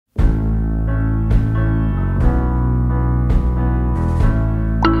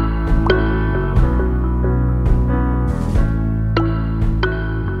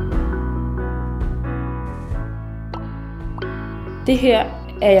Det her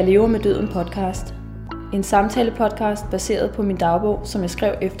er Jeg lever med døden podcast. En samtale-podcast baseret på min dagbog, som jeg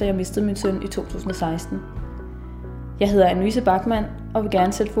skrev efter jeg mistede min søn i 2016. Jeg hedder Anne-Louise Bachmann og vil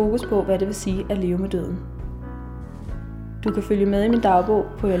gerne sætte fokus på, hvad det vil sige at leve med døden. Du kan følge med i min dagbog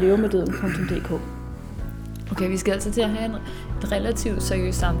på jeglevermeddøden.dk. Okay, vi skal altså til at have en relativt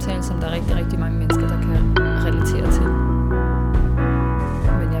seriøs samtale, som der er rigtig, rigtig mange mennesker, der kan relatere til.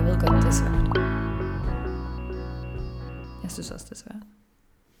 Men jeg ved godt, det er svært. Jeg synes også, det er svært.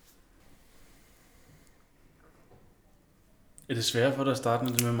 Er det sværere for dig at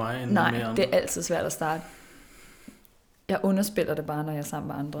starte med mig end Nej, med andre? det er altid svært at starte. Jeg underspiller det bare, når jeg er sammen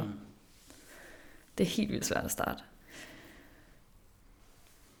med andre. Det er helt vildt svært at starte.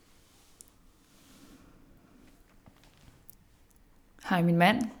 Hej min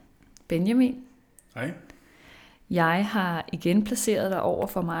mand, Benjamin. Hej. Jeg har igen placeret dig over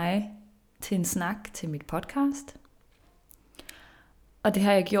for mig til en snak til mit podcast. Og det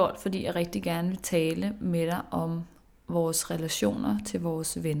har jeg gjort, fordi jeg rigtig gerne vil tale med dig om vores relationer til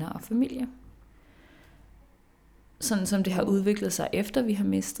vores venner og familie. Sådan som det har udviklet sig efter vi har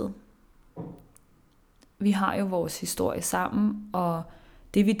mistet. Vi har jo vores historie sammen, og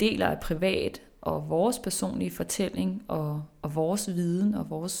det vi deler er privat, og vores personlige fortælling, og vores viden, og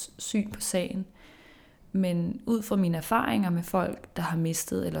vores syn på sagen. Men ud fra mine erfaringer med folk, der har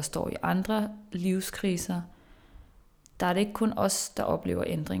mistet eller står i andre livskriser, der er det ikke kun os, der oplever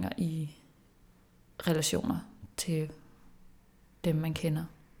ændringer i relationer til dem, man kender.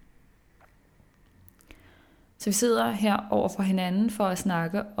 Så vi sidder her over for hinanden for at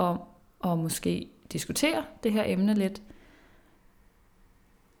snakke om, og måske diskutere det her emne lidt.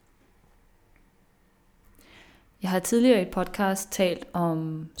 Jeg har tidligere i et podcast talt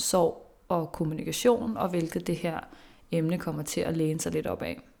om sorg og kommunikation, og hvilket det her emne kommer til at læne sig lidt op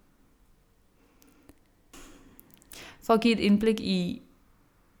af. For at give et indblik i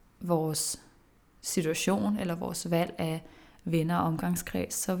vores situation eller vores valg af venner og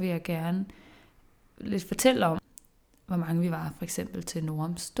omgangskreds, så vil jeg gerne lidt fortælle om, hvor mange vi var for eksempel til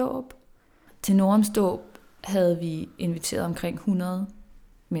Norams dåb. Til Norams dåb havde vi inviteret omkring 100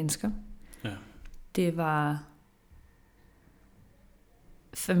 mennesker. Ja. Det var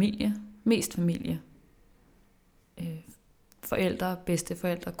familie, mest familie. Forældre,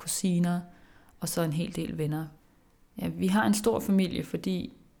 bedsteforældre, kusiner og så en hel del venner. Ja, vi har en stor familie,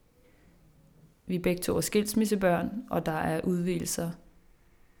 fordi vi begge to er skilsmissebørn, og der er udvidelser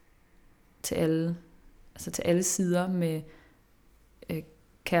til alle sider med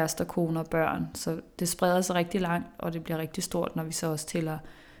kærester, koner og børn. Så det spreder sig rigtig langt, og det bliver rigtig stort, når vi så også tæller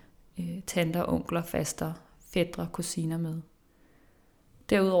tanter, onkler, faster, fætre, kusiner med.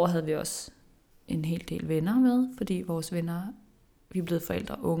 Derudover havde vi også en hel del venner med, fordi vores venner, vi er blevet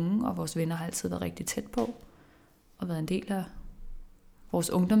forældre unge, og vores venner har altid været rigtig tæt på, og været en del af vores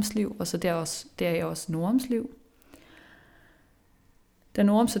ungdomsliv, og så der er også Norams liv. Da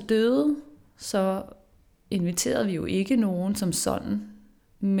Noram så døde, så inviterede vi jo ikke nogen som sådan,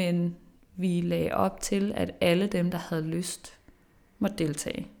 men vi lagde op til, at alle dem, der havde lyst, måtte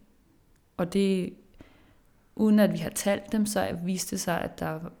deltage. Og det, uden at vi har talt dem, så viste det sig, at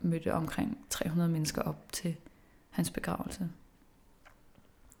der mødte omkring 300 mennesker op til hans begravelse.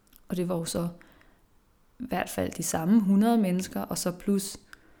 Og det var jo så i hvert fald de samme 100 mennesker, og så plus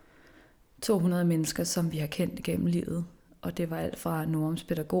 200 mennesker, som vi har kendt gennem livet. Og det var alt fra Norams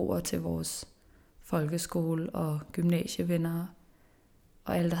pædagoger til vores folkeskole og gymnasievenner,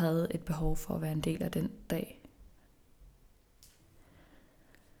 og alle, der havde et behov for at være en del af den dag.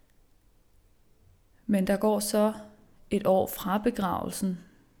 Men der går så et år fra begravelsen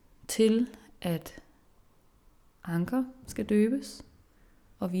til, at Anker skal døbes,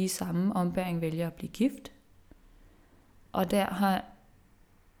 og vi i samme ombæring vælger at blive gift. Og der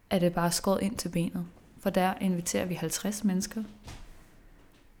er det bare skåret ind til benet, for der inviterer vi 50 mennesker.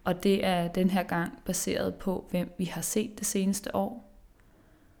 Og det er den her gang baseret på, hvem vi har set det seneste år,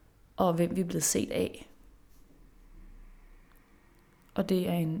 og hvem vi er blevet set af. Og det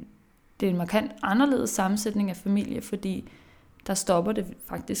er en markant anderledes sammensætning af familie, fordi der stopper det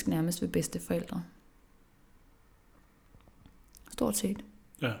faktisk nærmest ved bedsteforældre. Stort set.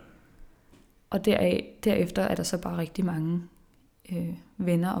 Ja. Og derefter er der så bare rigtig mange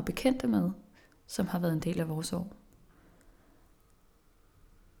venner og bekendte med, som har været en del af vores år.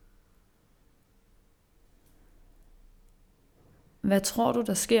 Hvad tror du,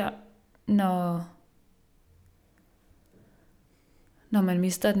 der sker, når man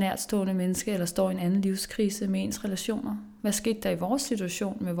mister et nærtstående menneske, eller står i en anden livskrise med ens relationer? Hvad skete der i vores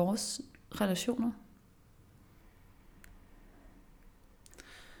situation med vores relationer?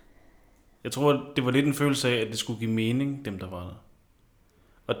 Jeg tror, det var lidt en følelse af, at det skulle give mening, dem der var der.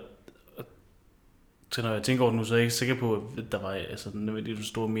 Så når jeg tænker over det nu, så er jeg ikke sikker på, at der var nødvendigt en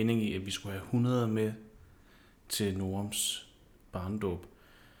stor mening i, at vi skulle have 100 med til Norums barndåb.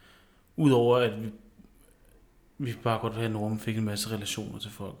 Udover at vi bare godt have, at Norum fik en masse relationer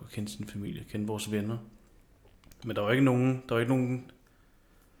til folk, og kendte sin familie, kendte vores venner. Men der var ikke nogen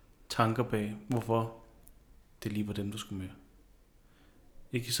tanker bag, hvorfor det lige var dem, der skulle med.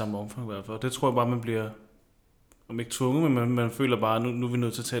 Ikke i samme omfang i hvert fald. Det tror jeg bare, man bliver, om ikke tvunget, men man føler bare, at nu er vi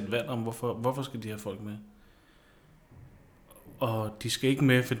nødt til at tage et valg om, hvorfor skal de her folk med. Og de skal ikke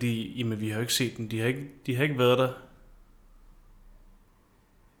med, fordi jamen, vi har jo ikke set dem. De har ikke været der,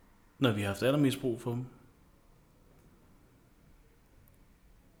 når vi har haft allermest brug for dem.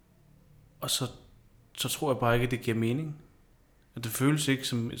 Og så tror jeg bare ikke, at det giver mening. At det føles ikke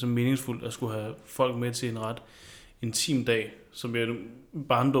som meningsfuldt at skulle have folk med til en ret intim dag, som jeg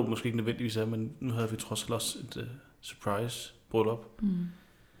barndåb måske ikke nødvendigvis er, men nu havde vi trods alt også et surprise bryllup. Mm.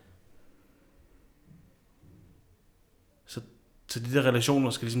 Så de der relationer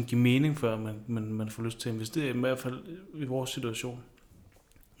skal ligesom give mening, før man får lyst til at investere, i hvert fald i vores situation,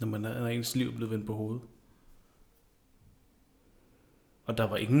 når ens liv er blevet vendt på hovedet. Og der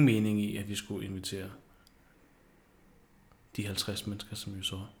var ingen mening i, at vi skulle invitere de 50 mennesker, som jo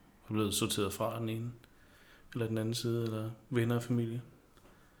så var blevet sorteret fra den ene eller den anden side, eller venner og familie.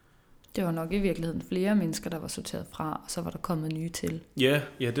 Det var nok i virkeligheden flere mennesker, der var sorteret fra, og så var der kommet nye til. Ja,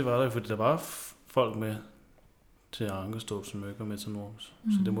 det var der, fordi der var folk med til Ankerståb, som ikke var med til Norms.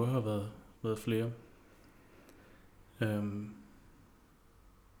 Så det må jo have været flere.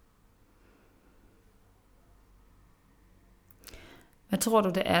 Hvad tror du,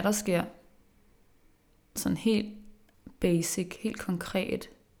 det er, der sker? Sådan helt basic, helt konkret,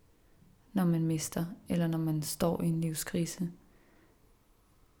 når man mister, eller når man står i en livskrise,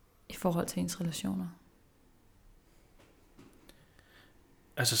 i forhold til ens relationer?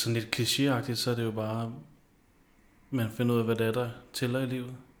 Altså sådan lidt klichéagtigt, så er det jo bare, man finder ud af, hvad det er, der tæller i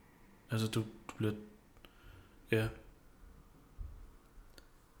livet. Altså du bliver, ja.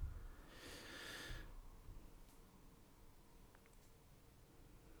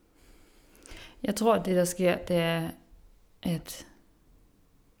 Jeg tror, at det, der sker, det er,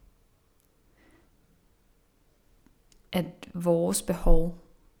 at vores behov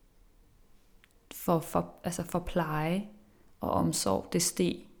for pleje og omsorg, det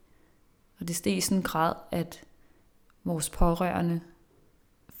steg. Og det steg i sådan en grad, at vores pårørende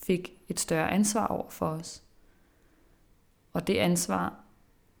fik et større ansvar over for os. Og det ansvar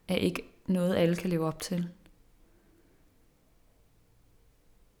er ikke noget, alle kan leve op til.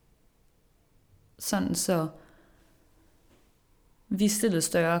 Sådan så vi stillede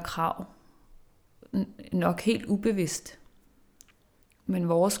større krav, nok helt ubevidst. Men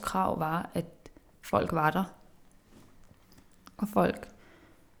vores krav var, at folk var der, og folk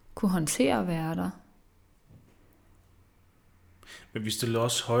kunne håndtere at være der. Men vi stillede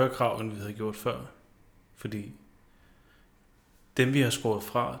også højere krav, end vi havde gjort før. Fordi dem, vi har skåret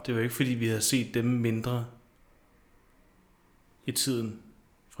fra, det var ikke fordi, vi havde set dem mindre i tiden,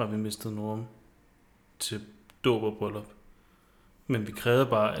 fra vi mistede Norum til dåb og bryllup. Men vi krævede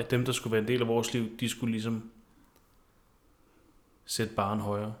bare, at dem, der skulle være en del af vores liv, de skulle ligesom sætte barren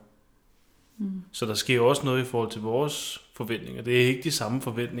højere. Mm. Så der sker også noget i forhold til vores forventninger. Det er ikke de samme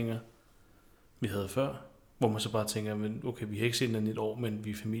forventninger, vi havde før. Hvor man så bare tænker, men okay, vi har ikke set den i et år, men vi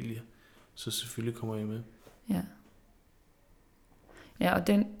er familie. Så selvfølgelig kommer I med. Ja. Ja, og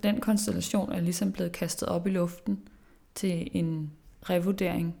den konstellation er ligesom blevet kastet op i luften til en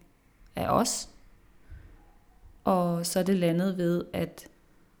revurdering af os. Og så er det landet ved, at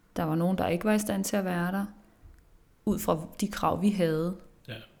der var nogen, der ikke var i stand til at være der, ud fra de krav, vi havde.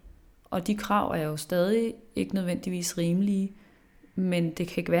 Ja. Og de krav er jo stadig ikke nødvendigvis rimelige, men det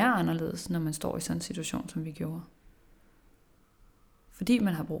kan ikke være anderledes, når man står i sådan en situation, som vi gjorde. Fordi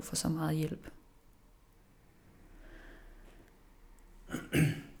man har brug for så meget hjælp.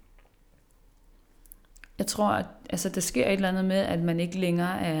 Jeg tror, at der sker et eller andet med, at man ikke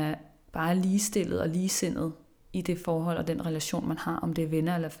længere er bare ligestillet og ligesindet i det forhold og den relation, man har, om det er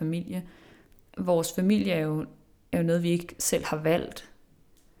venner eller familie. Vores familie er jo noget, vi ikke selv har valgt.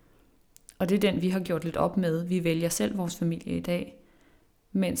 Og det er den, vi har gjort lidt op med. Vi vælger selv vores familie i dag.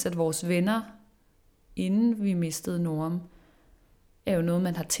 Mens at vores venner, inden vi mistede Norum, er jo noget,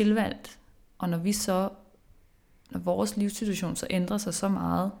 man har tilvalgt. Og når vores livssituation så ændrer sig så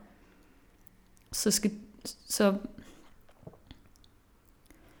meget, så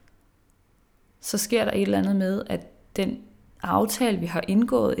sker der et eller andet med, at den aftale, vi har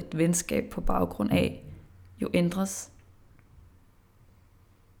indgået et venskab på baggrund af, jo ændres.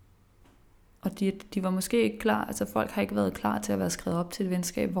 Og de var måske ikke klar, altså folk har ikke været klar til at være skrevet op til et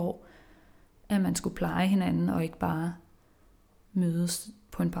venskab, hvor at man skulle pleje hinanden, og ikke bare mødes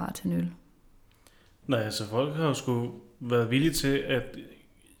på en bar til en øl. Nej, altså folk har jo sgu været villige til at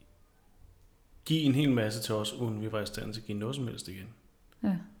give en hel masse til os, uden vi var i stand til at give noget som helst igen.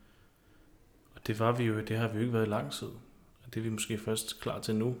 Ja. Og det har vi jo ikke været i lang tid. Og det er vi måske først klar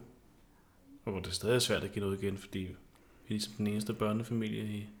til nu. Og hvor det stadig er svært at give noget igen, fordi vi er ligesom den eneste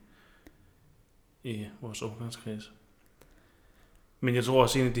børnefamilie i vores omgangskreds. Men jeg tror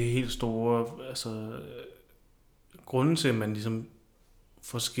også, en af de helt store grunden til, at man ligesom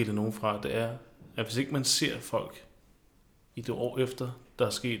får skillet nogen fra, det er, at hvis ikke man ser folk i det år efter, der er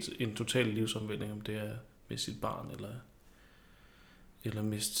sket en total livsomvæltning, om det er med sit barn, eller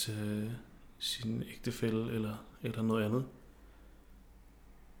mist sin ægtefælle, eller noget andet.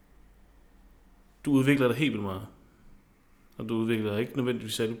 Du udvikler dig helt vildt meget. Og du udvikler dig ikke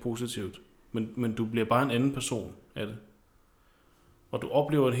nødvendigvis særlig positivt. Men du bliver bare en anden person af det. Og du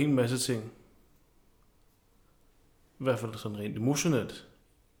oplever en hel masse ting. I hvert fald sådan rent emotionelt.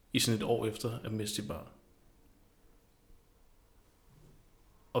 I sådan et år efter at miste sit barn.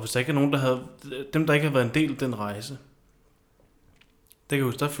 Og hvis der ikke er nogen, dem der ikke har været en del af den rejse, det kan jeg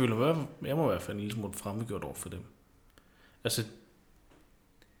huske, der føler jeg må i hvert fald en lille smule fremmedgjort over for dem. Altså,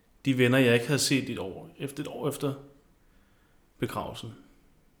 de venner, jeg ikke havde set et år efter begravelsen,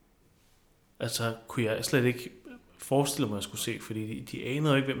 altså kunne jeg slet ikke forestille mig, at jeg skulle se, fordi de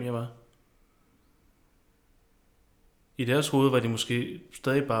anede ikke, hvem jeg var. I deres hoved var de måske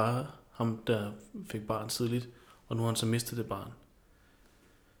stadig bare ham, der fik barn tidligt, og nu har han så mistet det barn.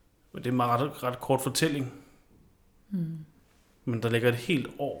 Men det er en ret kort fortælling. Mm. Men der ligger et helt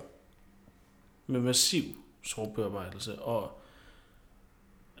år med massiv sorgbearbejdelse, og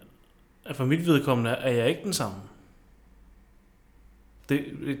for mit vedkommende er jeg ikke den samme.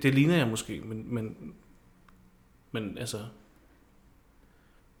 Det ligner jeg måske, men altså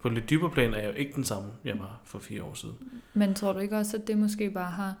på lidt dybere plan er jeg jo ikke den samme, jeg var for 4 år siden. Men tror du ikke også, at det måske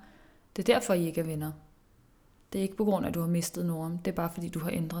bare har... Det er derfor, I ikke er venner? Det er ikke på grund af, at du har mistet Norm. Det er bare fordi, du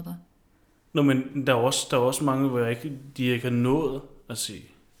har ændret dig. Nå, men der er også mange, hvor de ikke har nået at se,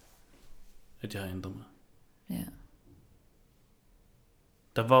 at jeg har ændret mig. Ja.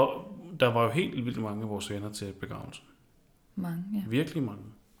 Der var jo helt vildt mange af vores venner til begravelsen. Mange, ja. Virkelig mange.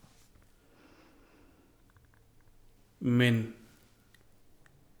 Men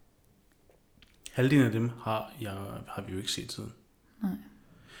halvdelen af dem har vi jo ikke set siden. Nej.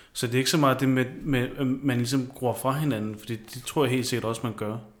 Så det er ikke så meget det med at man ligesom gror fra hinanden, for det tror jeg helt sikkert også, man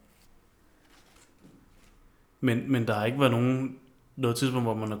gør. Men der har ikke været noget tidspunkt,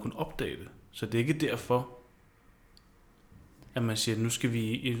 hvor man har kunnet opdage det. Så det er ikke derfor, at man siger, at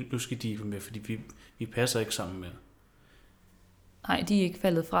nu skal de være med, fordi vi passer ikke sammen med. Nej, de er ikke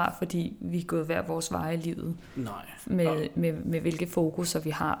faldet fra, fordi vi er gået hver vores vej i livet. Nej. Med hvilke fokuser vi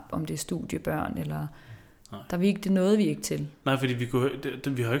har, om det er studiebørn, eller... Nej. Det er noget, vi ikke til. Nej, fordi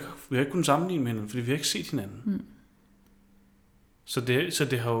vi har ikke kunnet sammenligne med hinanden, fordi vi har ikke set hinanden. Mm. Så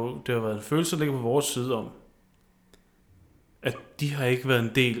det har været en følelse, der ligger på vores side om, at de har ikke været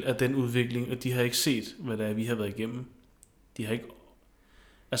en del af den udvikling, og de har ikke set, hvad det er, vi har været igennem. De har ikke...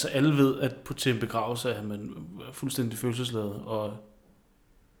 Altså alle ved, at til en begravelse er man fuldstændig følelsesladet,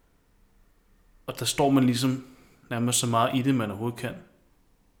 og der står man ligesom nærmest så meget i det, man overhovedet kan.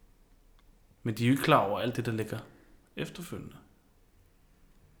 Men de er jo ikke klar over alt det, der ligger efterfølgende.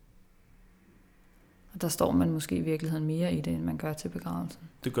 Og der står man måske i virkeligheden mere i det, end man gør til begravelsen.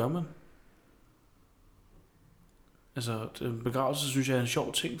 Det gør man. Altså, begravelse synes jeg er en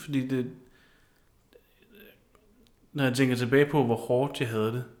sjov ting, fordi det... Når jeg tænker tilbage på, hvor hårdt jeg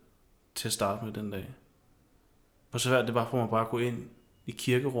havde det til at starte med den dag. Hvor svært det var for mig bare at gå ind i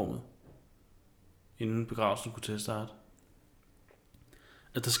kirkerummet, inden begravelsen kunne til at starte.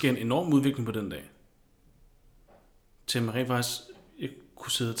 At der sker en enorm udvikling på den dag. Til at man rent faktisk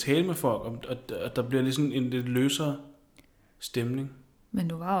kunne sidde og tale med folk, at der bliver ligesom en lidt løsere stemning. Men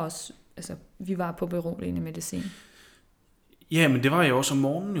du var også... Altså, vi var på beroligende medicin. Ja, men det var jeg også om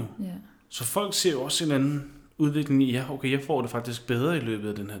morgenen jo. Ja. Så folk ser jo også en anden udvikling i, ja, okay, jeg får det faktisk bedre i løbet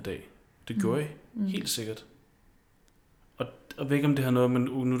af den her dag. Det gjorde jeg, helt sikkert. Og jeg ved ikke, om det har noget, men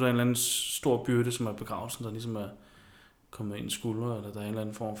nu er der en eller anden stor byrde, som er begravelsen, der ligesom er kommet ind i skuldre, eller der er en eller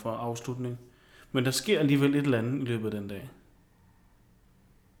anden form for afslutning. Men der sker alligevel et eller andet i løbet af den dag.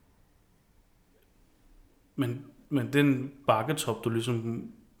 Men den bakketop, du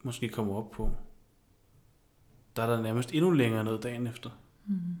ligesom måske kommer op på, der er der nærmest endnu længere ned dagen efter.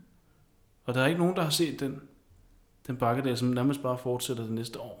 Mm. Og der er ikke nogen, der har set den bakkedal, som nærmest bare fortsætter det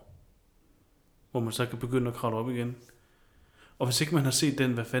næste år. Hvor man så kan begynde at kravle op igen. Og hvis ikke man har set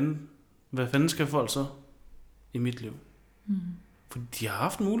den, hvad fanden skal folk så i mit liv? Mm. For de har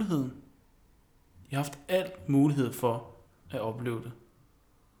haft muligheden. Jeg har haft alt mulighed for at opleve det.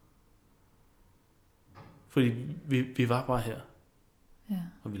 Fordi vi var bare her. Ja.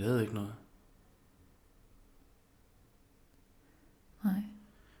 Og vi lavede ikke noget. Nej.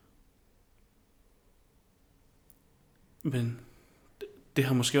 Men det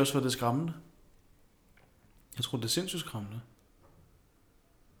har måske også været det skræmmende. Jeg tror, det er sindssygt skræmmende.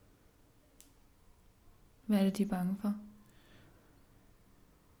 Hvad er det, de er bange for?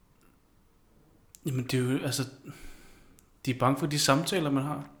 Jamen det er jo, altså, de er bange for de samtaler, man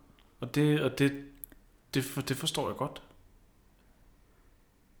har. Og det forstår jeg godt.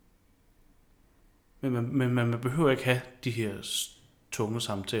 Men man behøver ikke have de her tunge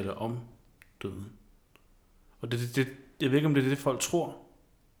samtaler om døden. Og jeg ved ikke, om det er det, folk tror.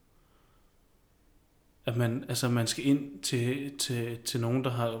 At man skal ind til nogen,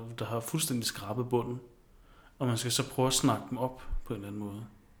 der har fuldstændig skrabet bunden. Og man skal så prøve at snakke dem op på en eller anden måde.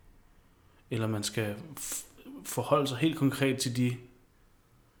 Eller man skal forholde sig helt konkret til de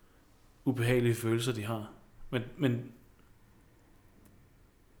ubehagelige følelser, de har. Men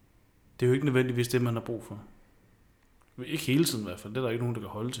det er jo ikke nødvendigvis det, man har brug for. Ikke hele tiden i hvert fald. Det er der ikke nogen, der kan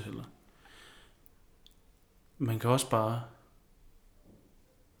holde til heller. Man kan også bare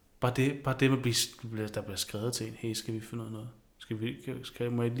det, der bliver skrevet til en. Hey, skal vi finde noget?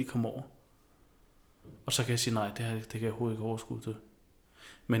 Må jeg lige komme over? Og så kan jeg sige, nej, det kan jeg overhovedet ikke overskue til.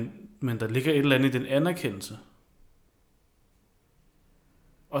 Men der ligger et eller andet i den anerkendelse.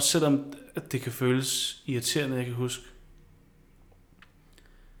 Også selvom at det kan føles irriterende, jeg kan huske,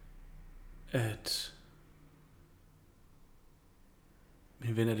 at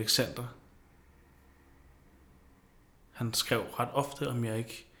min ven Alexander, han skrev ret ofte, om jeg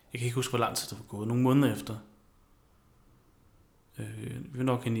kan ikke huske, hvor lang tid det var gået, nogle måneder efter. Vi var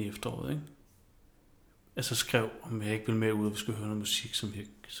nok inde i efteråret, ikke? Altså skrev, om jeg ikke ville med ud, og vi skulle høre noget musik, som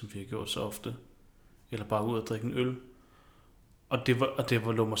vi har gjort så ofte. Eller bare ud og drikke en øl. Og det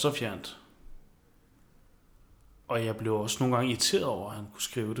lå mig så fjernt. Og jeg blev også nogle gange irriteret over, at han kunne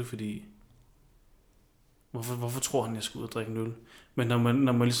skrive det, fordi hvorfor tror han, jeg skal ud og drikke en øl? Men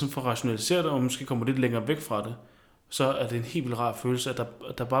når man ligesom får rationaliseret det, og måske kommer lidt længere væk fra det, så er det en helt vildt rar følelse, at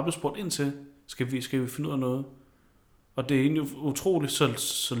der bare bliver spurgt ind til, skal vi finde ud af noget? Og det er egentlig utroligt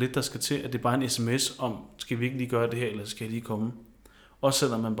så lidt, der skal til, at det er bare en sms om, skal vi ikke lige gøre det her, eller skal jeg lige komme? Også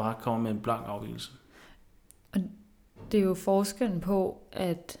selvom man bare kommer med en blank afvigelse. Og det er jo forskellen på,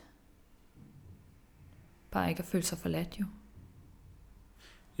 at bare ikke at føle sig forladt jo.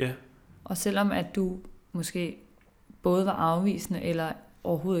 Ja. Og selvom at du måske både var afvisende, eller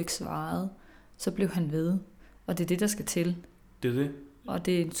overhovedet ikke svarede, så blev han ved. Og det er det, der skal til. Det er det. Og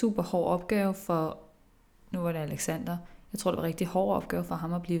det er en super hård opgave for, nu var det Alexander, jeg tror, det var en rigtig hård opgave for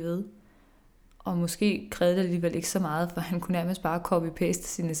ham at blive ved. Og måske krævede det alligevel ikke så meget, for han kunne nærmest bare copy-paste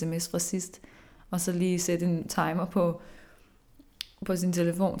sin sms fra sidst, og så lige sætte en timer på sin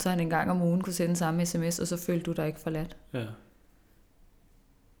telefon, så han en gang om ugen kunne sende samme sms, og så følte du dig ikke forladt. Ja.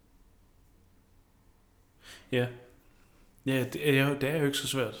 Ja. Ja, det er jo ikke så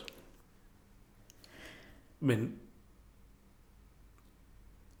svært. Men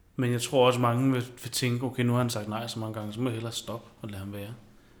jeg tror også, mange vil tænke, okay, nu har han sagt nej så mange gange, så må jeg hellere stoppe og lade ham være.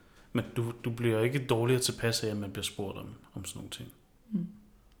 Men du bliver ikke dårligere tilpas af, at man bliver spurgt om sådan nogle ting. Mm.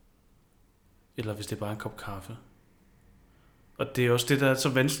 Eller hvis det er bare en kop kaffe. Og det er også det, der er så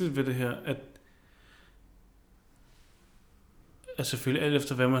vanskeligt ved det her, at selvfølgelig alt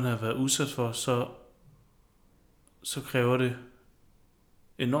efter, hvad man har været udsat for, så kræver det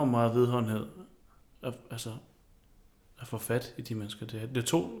enormt meget vedholdenhed at få fat i de mennesker.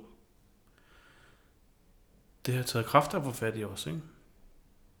 Det har taget kraft at få fat i os, ikke?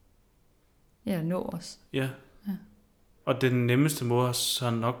 Ja, nå os. Ja. Og den nemmeste måde har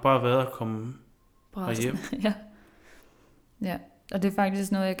nok bare været at komme hjem. Ja, og det er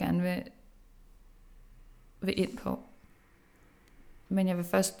faktisk noget, jeg gerne vil ind på. Men jeg vil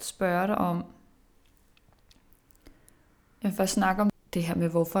først spørge dig om, jeg vil først snakke om det her med,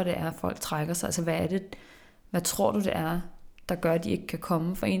 hvorfor det er, at folk trækker sig. Altså, hvad tror du det er, der gør, at de ikke kan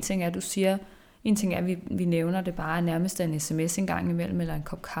komme? For en ting er, at vi nævner det bare nærmest en sms en gang imellem, eller en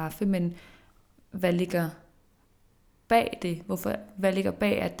kop kaffe, men hvad ligger bag det? Hvad ligger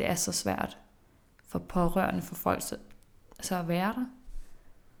bag, at det er så svært for pårørende, for folk så at være der?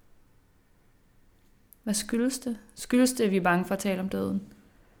 Hvad skyldes det? Skyldes det, at vi er bange for at tale om døden?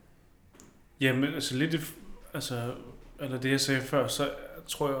 Jamen, altså lidt, eller det jeg sagde før, så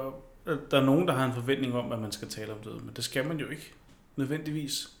tror jeg, at der er nogen, der har en forventning om, at man skal tale om døden, men det skal man jo ikke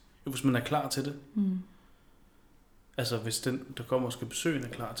nødvendigvis, hvis man er klar til det. Mm. Altså, hvis den, der kommer og skal besøge, er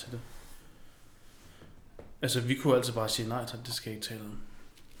klar til det. Altså, vi kunne altid bare sige nej til det, skal jeg ikke tale om.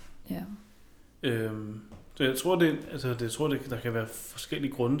 Ja. Så jeg tror, der kan være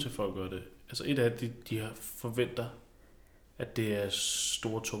forskellige grunde til, at folk gør det. Altså et af, at de forventer, at det er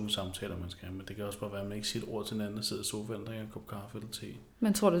store, tunge samtaler, man skal have. Men det kan også bare være, at man ikke siger et ord til den anden, og sidder i sofaen og drikker en kop kaffe eller te.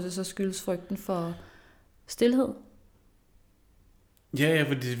 Men tror du, det så skyldes frygten for stilhed? Ja,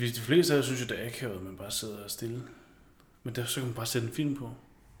 fordi de fleste af jer synes jo, det er akavet, at man bare sidder stille. Men så kan man bare sætte en film på.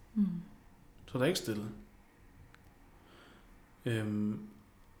 Så er der ikke stille.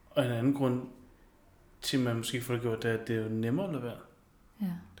 Og en anden grund til, at man måske får det gjort, det er, at det er jo nemmere at lade være. Ja.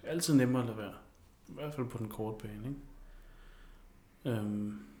 Det er altid nemmere at lade være. I hvert fald på den korte bane, ikke?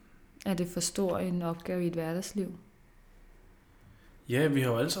 Er det for stor en opgave i et hverdagsliv? Ja, vi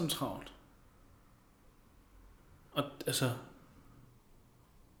har jo alle sammen travlt. Og altså...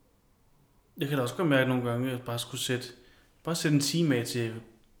 Jeg kan da også godt mærke nogle gange, at jeg bare skulle sætte en time af til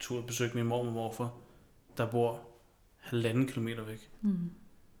tur og besøge min mor og morfar, der bor 1,5 kilometer væk.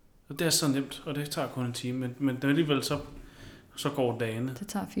 Og det er så nemt, og det tager kun en time, men alligevel så går dagene. Det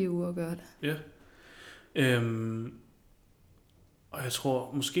tager 4 uger at gøre det. Ja. Og jeg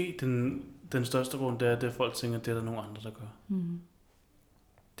tror, måske den største grund, det er, at folk tænker, at det er der nogle andre, der gør.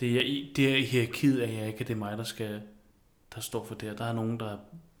 Det er i hierarkiet af, jeg ikke, at det er mig, der står for det her. Der er nogen, der er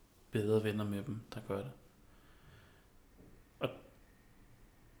bedre venner med dem, der gør det. Og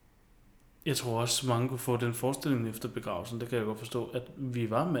jeg tror også, mange kunne få den forestilling efter begravelsen. Det kan jeg godt forstå, at vi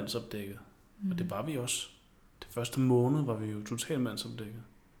var mandsopdækket. Og det var vi også. Det første måned var vi jo totalt mandsopdækket.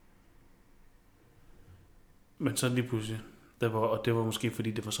 Men så lige pludselig, og det var måske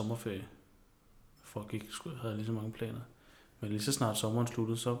fordi det var sommerferie. Folk ikke havde lige så mange planer. Men lige så snart sommeren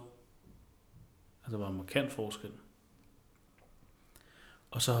sluttede, så der var en markant forskel.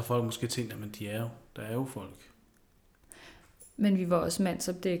 Og så har folk måske tænkt, at der er jo folk. Men vi var også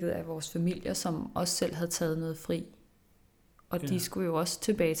mandsopdækket af vores familier, som også selv havde taget noget fri. Og de skulle jo også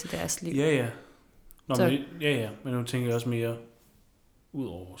tilbage til deres liv. Ja. Men nu tænker jeg også mere ud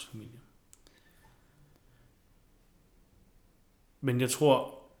over vores familie. Men jeg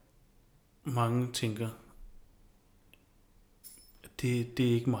tror, mange tænker, at det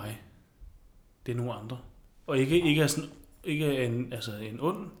er ikke mig. Det er nogle andre. Og ikke er en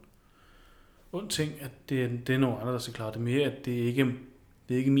ond ting, at det er nogle andre, der skal klare det. Mere, at det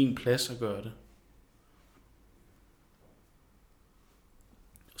er ikke min plads at gøre det.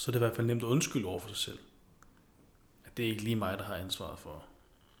 Så det er i hvert fald nemt at undskylde over for sig selv. At det er ikke lige mig, der har ansvaret for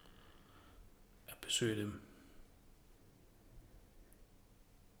at besøge dem.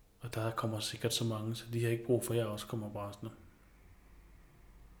 Og der kommer sikkert så mange, så de har ikke brug for, at jeg også kommer brasende.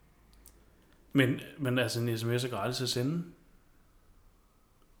 Men altså en sms er gratis at sende.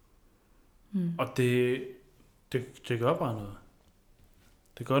 Og det gør bare noget.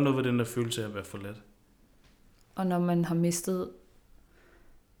 Det gør noget ved den der følelse af at være forladt. Og når man har mistet,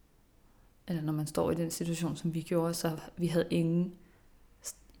 eller når man står i den situation, som vi gjorde, så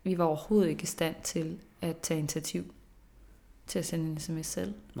vi var overhovedet ikke i stand til at tage initiativ til at sende en sms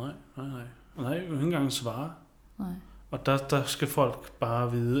selv. Nej. Og nej, jo ikke engang svare. Nej. Og der skal folk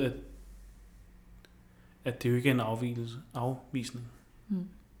bare vide, at det jo ikke er en afvisning.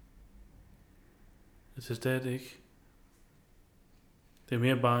 Altså, det er det ikke. Det er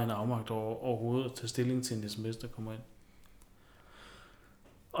mere bare en afmagt overhovedet at tage stilling til en sms, der kommer ind.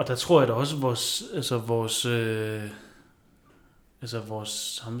 Og der tror jeg da også, vores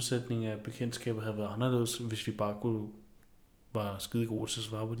sammensætning af bekendtskaber havde været anderledes, hvis vi bare var skide gode til at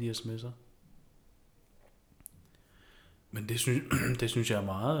svare på de her sms'er. Men det synes jeg er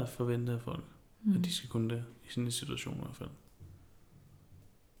meget forventet af folk. At de skal kunne det i sådan en situation i hvert fald.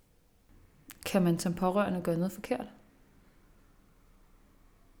 Kan man som pårørende gøre noget forkert?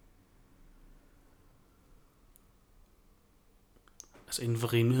 Altså inden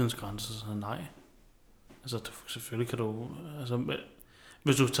for rimelighedens grænser, så nej. Altså selvfølgelig kan du... Altså,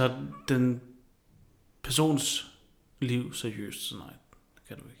 hvis du tager den persons liv seriøst, så nej, det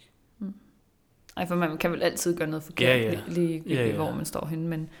kan du ikke. Ej, for man kan vel altid gøre noget forkert, lige hvor man står henne,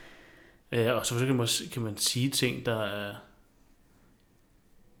 men... Ja, og så kan man sige ting, der er...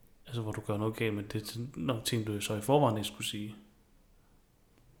 Altså, hvor du gør noget galt, men det er nok ting, du så i forvejen ikke skulle sige.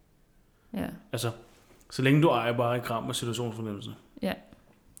 Ja. Altså, så længe du ejer bare i gram og situationsfornemmelse, ja,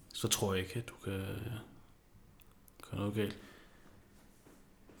 så tror jeg ikke, at du kan gøre noget galt.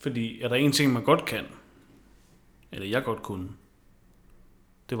 Fordi er der en ting, man godt kan, eller jeg godt kunne,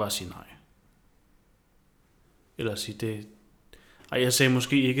 det var at sige nej. Eller at sige det... Ej, jeg sagde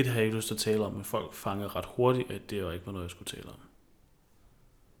måske ikke, det har jeg ikke lyst til at tale om, men folk fangede ret hurtigt, at det var ikke noget, jeg skulle tale om.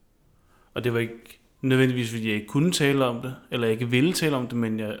 Og det var ikke nødvendigvis, fordi jeg ikke kunne tale om det, eller jeg ikke ville tale om det,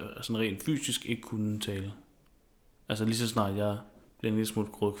 men jeg sådan rent fysisk ikke kunne tale. Altså lige så snart jeg bliver en lille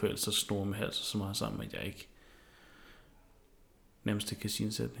smule grådkvælt, så snor med halsen så meget sammen, at jeg ikke nærmest ikke kan sige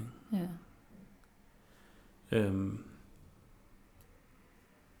en sætning. Ja.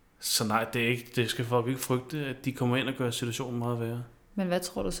 Så nej, det skal folk ikke frygte, at de kommer ind og gør situationen meget værre. Men hvad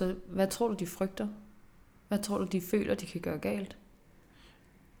tror du så? Hvad tror du, de frygter? Hvad tror du, de føler, de kan gøre galt?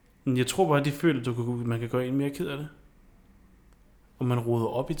 Men jeg tror bare, at de føler, at man kan gøre en mere ked af det. Og man roder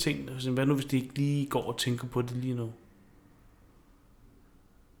op i ting. Hvad nu, hvis de ikke lige går og tænker på det lige nu?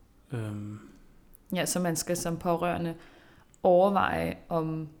 Ja, så man skal som pårørende overveje,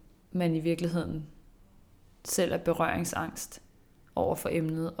 om man i virkeligheden selv er berøringsangst over for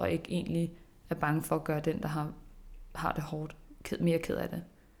emnet, og ikke egentlig er bange for at gøre den, der har det hårdt, mere ked af det.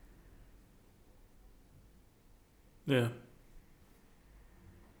 Ja.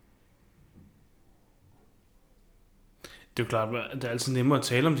 Det er jo klart, at det er altid nemmere at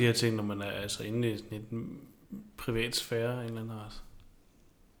tale om de her ting, når man er altså inde i en privat sfære af en eller anden art.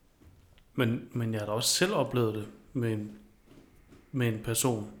 Men jeg har da også selv oplevet det med en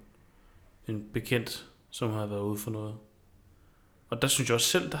person, en bekendt, som har været ude for noget. Og der synes jeg også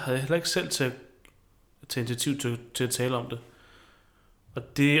selv, der havde jeg heller ikke selv til at tage initiativ til at tale om det.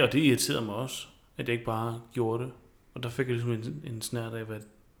 Og det irriterede mig også, at jeg ikke bare gjorde det. Og der fik jeg ligesom en snært af,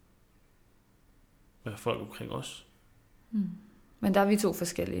 hvad folk omkring os. Mm. Men der er vi to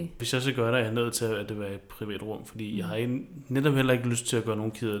forskellige. Hvis jeg så gør det, er jeg nødt til, at det var et privat rum, fordi jeg har netop heller ikke lyst til at gøre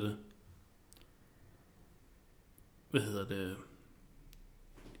nogen ked af det.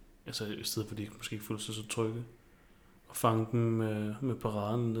 Altså i stedet for, de måske ikke føler sig så trygge. Og fange dem med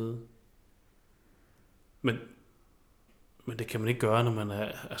paraden nede. Men det kan man ikke gøre, når man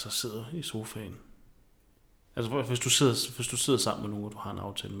sidder i sofaen. Altså hvis du sidder sammen med nogen, og du har en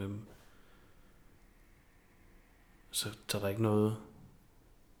aftale med dem, så er der ikke noget,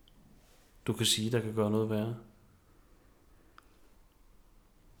 du kan sige, der kan gøre noget værre.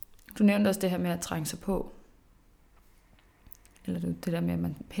 Du nævnte også det her med at trænge sig på. Eller det der med, at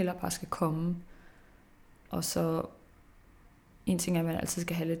man heller bare skal komme. Og så en ting er, at man altid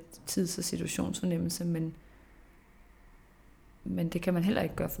skal have lidt tids- og situationsfornemmelse, men det kan man heller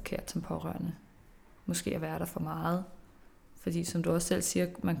ikke gøre forkert som pårørende. Måske at være der for meget. Fordi som du også selv siger,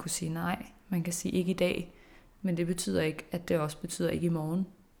 man kunne sige nej. Man kan sige ikke i dag. Men det betyder ikke, at det også betyder ikke i morgen.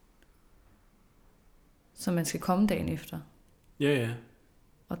 Så man skal komme dagen efter. Ja.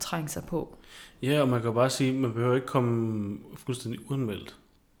 Og trænge sig på. Ja, og man kan bare sige, man behøver ikke komme fuldstændig uanmeldt.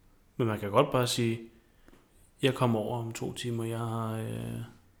 Men man kan godt bare sige, jeg kommer over om 2 timer, jeg har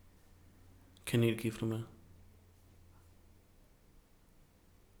kanelgifler med.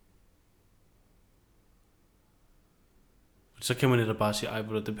 Så kan man netop bare sige, ej,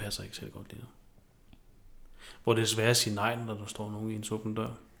 det passer ikke særlig godt lige nu. Hvor det er svært at sige nej, når der står nogen i en åben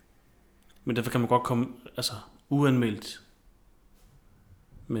dør. Men derfor kan man godt komme uanmeldt,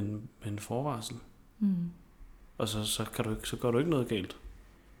 men en forvarsel. Mm. Og så gør du ikke noget galt.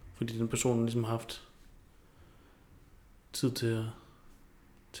 Fordi den person ligesom har haft tid til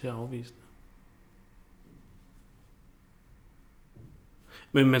at afvise det.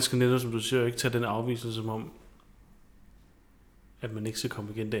 Men man skal netop, som du siger, ikke tage den afviselse som om, at man ikke skal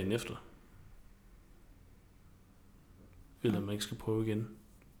komme igen dagen efter. Eller man ikke skal prøve igen.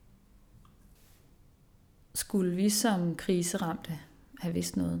 Skulle vi som kriseramte have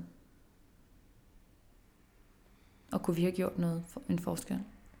vidst noget? Og kunne vi have gjort noget en forskel?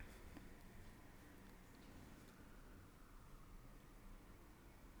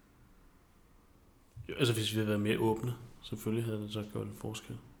 Altså hvis vi havde været mere åbne, selvfølgelig havde det så gjort en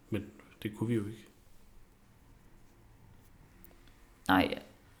forskel. Men det kunne vi jo ikke. Nej.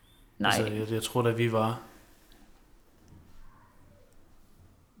 Altså, jeg tror da, vi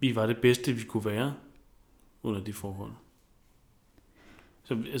var det bedste, vi kunne være under de forhold.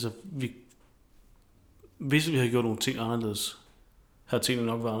 Så altså, hvis vi havde gjort nogle ting anderledes, havde tingene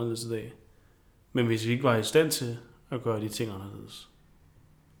nok været anderledes i dag. Men hvis vi ikke var i stand til at gøre de ting anderledes,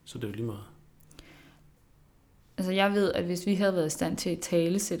 så det er jo lige meget. Altså jeg ved, at hvis vi havde været i stand til at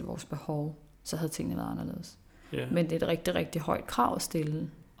talesætte vores behov, så havde tingene været anderledes. Ja. Men det er et rigtig, rigtig højt krav at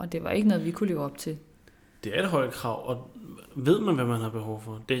stille, og det var ikke noget, vi kunne leve op til. Det er et højt krav, og ved man, hvad man har behov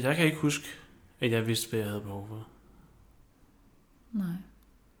for? Jeg kan ikke huske, at jeg vidste, hvad jeg havde behov for. Nej,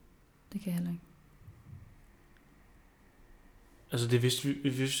 det kan jeg heller ikke. Altså vi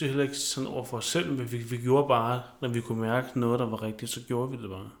vidste heller ikke sådan over for os selv, men vi gjorde bare, når vi kunne mærke noget, der var rigtigt, så gjorde vi det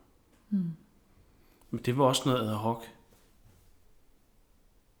bare. Mm. Men det var også noget ad hoc.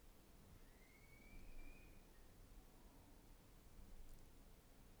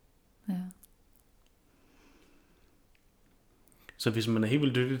 Ja. Så hvis man er helt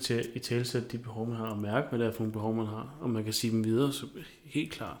vildt dygtig til at italesætte de behov, man har, og mærke, hvad det er for nogle behov, man har, og man kan sige dem videre, så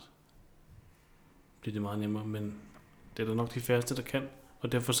helt klart bliver det meget nemmere, men det er der nok de færreste, der kan,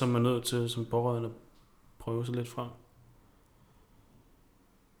 og derfor så er man nødt til som pårørende at prøve sig lidt fra.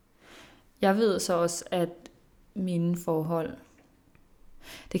 Jeg ved så også, at mine forhold,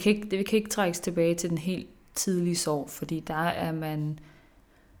 det kan ikke trækkes tilbage til den helt tidlige sorg, fordi der er man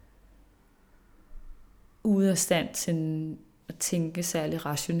ude af stand til at tænke særlig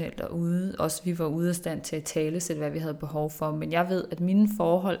rationelt, og vi var ude af stand til at talesætte, hvad vi havde behov for, men jeg ved, at mine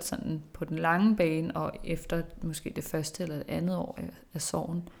forhold sådan på den lange bane, og efter måske det første eller det andet år af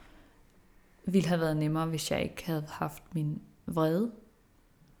sorgen, ville have været nemmere, hvis jeg ikke havde haft min vrede.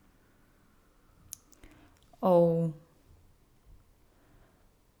 Og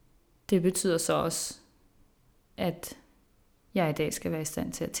det betyder så også, at jeg i dag skal være i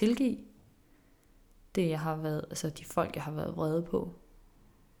stand til at tilgive det, jeg har været, altså de folk, jeg har været vrede på.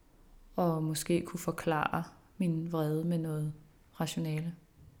 Og måske kunne forklare min vrede med noget rationale.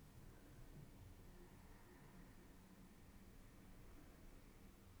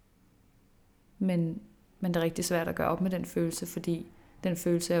 Men det er rigtig svært at gøre op med den følelse, fordi den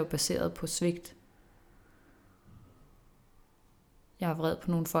følelse er jo baseret på svigt. Jeg er vred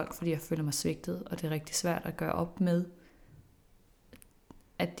på nogle folk, fordi jeg føler mig svigtet, og det er rigtig svært at gøre op med,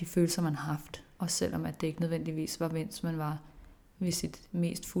 at de følelser, man har haft, også selvom at det ikke nødvendigvis var, mens man var ved sit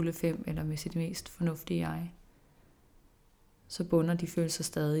mest fulde 5, eller med sit mest fornuftige jeg, så bunder de følelser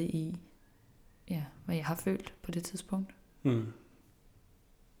stadig i, ja, hvad jeg har følt på det tidspunkt. Mm.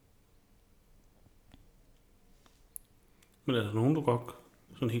 Men er der nogen, du godt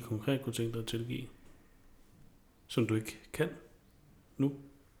sådan helt konkret kunne tænke dig at tilgive, som du ikke kan nu?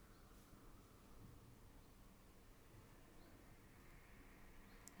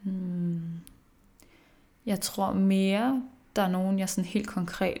 Jeg tror mere, der er nogen, jeg sådan helt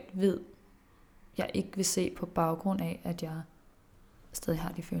konkret ved, jeg ikke vil se på baggrund af, at jeg stadig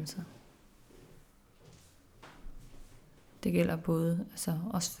har de følelser. Det gælder både, altså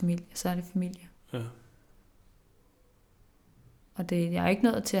også familie, særligt familie. Ja. Og jeg er ikke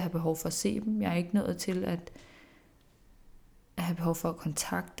nået til at have behov for at se dem. Jeg er ikke nået til at have behov for at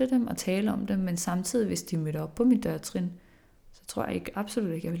kontakte dem og tale om dem. Men samtidig, hvis de mødte op på mit dørtrin, så tror jeg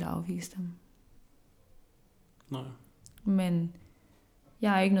absolut ikke, jeg ville afvise dem. Nej. Men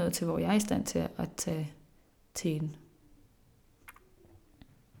jeg er ikke nået til, hvor jeg er i stand til at tage teten.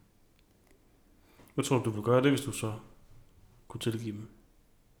 Hvad tror du ville gøre det, hvis du så kunne tilgive dem?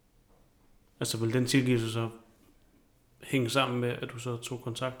 Altså vil den tilgivelse så hænge sammen med, at du så tog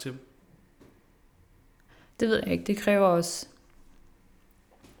kontakt til dem? Det ved jeg ikke. Det kræver også...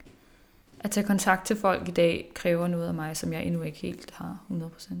 At tage kontakt til folk i dag kræver noget af mig, som jeg endnu ikke helt har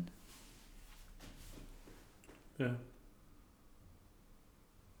 100%. Ja.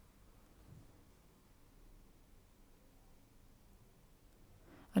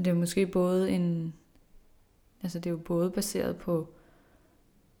 Og det er måske både altså det er jo både baseret på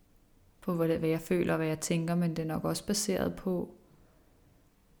hvad jeg føler og hvad jeg tænker, men det er nok også baseret på,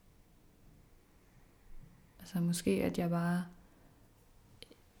 altså måske at jeg bare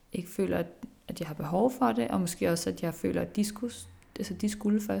ikke føler, at jeg har behov for det, og måske også, at jeg føler, at de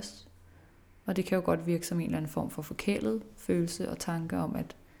skulle først. Og det kan jo godt virke som en eller anden form for forkælet følelse og tanke om,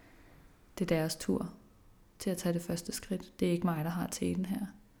 at det er deres tur til at tage det første skridt. Det er ikke mig, der har teten her.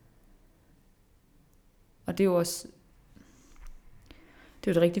 Og det er jo også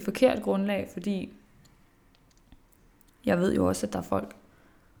et rigtig forkert grundlag, fordi jeg ved jo også, at der er folk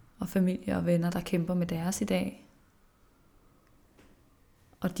og familie og venner, der kæmper med deres i dag.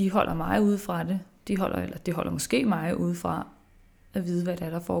 Og de holder mig ude fra det. De holder måske mig ude fra at vide, hvad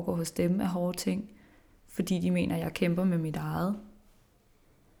der foregår hos dem af hårde ting, fordi de mener, at jeg kæmper med mit eget.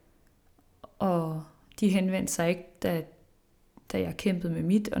 Og de henvendte sig ikke, da jeg kæmpede med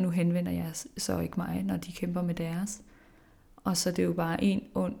mit, og nu henvender jeg så ikke mig, når de kæmper med deres. Og så det er jo bare en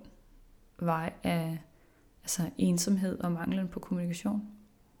ond vej af ensomhed og manglen på kommunikation.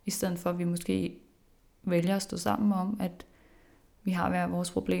 I stedet for, at vi måske vælger at stå sammen om, at vi har hver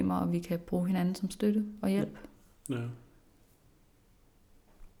vores problemer, og vi kan bruge hinanden som støtte og hjælp. Ja.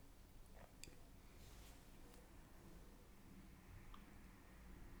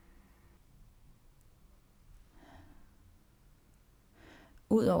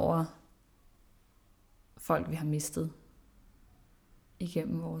 Udover folk, vi har mistet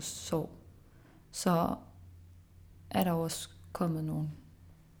igennem vores sorg, så er der også kommet nogle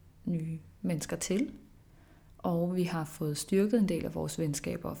nye mennesker til, og vi har fået styrket en del af vores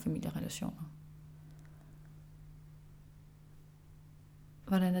venskaber og familierelationer.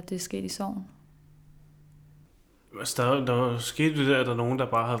 Hvordan er det sket i sorgen? Altså, der er sket det der, at der er nogen,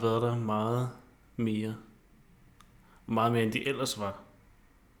 der bare har været der meget mere. Meget mere, end de ellers var.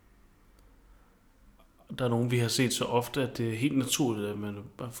 Der er nogen, vi har set så ofte, at det er helt naturligt, at man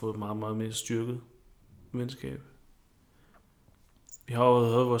har fået meget, meget mere styrket venskab. Vi har jo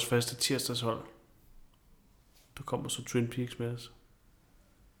været vores faste tirsdagshold. Der kommer så Twin Peaks med os.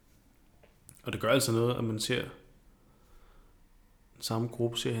 Og det gør altså noget, at man ser den samme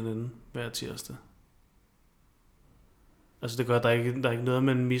gruppe ser hinanden hver tirsdag. Altså det gør, at der er ikke noget,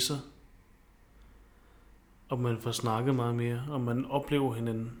 man misser. Og man får snakket meget mere, og man oplever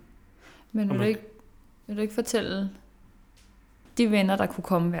hinanden. Men vil du ikke fortælle, de venner, der kunne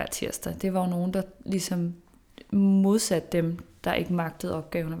komme hver tirsdag, det var jo nogen, der ligesom modsat dem, der ikke magtede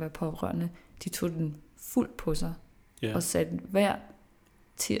opgaven at være pårørende, de tog den fuldt på sig, og satte hver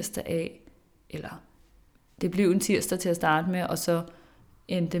tirsdag af, eller det blev en tirsdag til at starte med, og så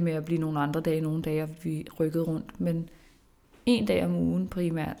endte med at blive nogle andre dage, nogle dage, og vi rykkede rundt, men en dag om ugen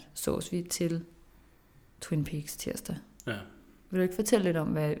primært sås vi til Twin Peaks tirsdag. Ja. Vil du ikke fortælle lidt om,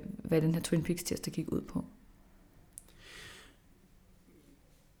 hvad den her Twin Peaks tirsdag gik ud på?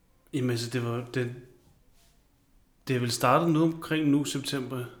 Jamen altså, det er vel startet nu omkring nu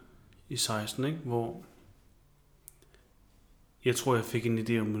september i 16, ikke? Hvor jeg tror, jeg fik en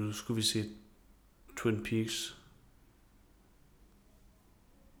idé om, at nu skulle vi se Twin Peaks.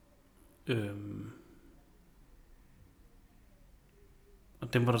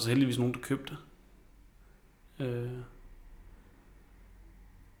 Og dem var der så heldigvis nogen, der købte.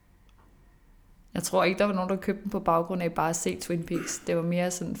 Jeg tror ikke, der var nogen, der købte den på baggrund af bare at se Twin Peaks. Det var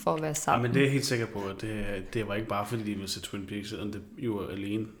mere sådan for at være sammen. Ja, men det er jeg helt sikker på, at det var ikke bare fordi, de ville se Twin Peaks, selvom det jo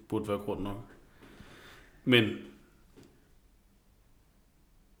alene burde være grund nok. Men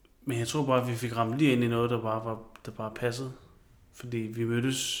jeg tror bare, at vi fik ramt lige ind i noget, der bare passede. Fordi vi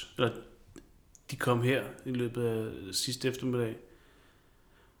mødtes, eller de kom her i løbet af sidste eftermiddag,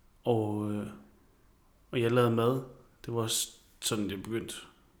 og jeg lavede mad. Det var sådan, jeg begyndte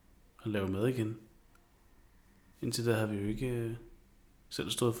at lave mad igen. Indtil da havde vi jo ikke selv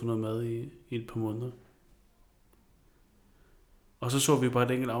stået for noget mad i et par måneder. Og så vi bare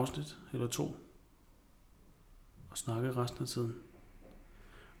et enkelt afsnit, eller 2, og snakkede resten af tiden.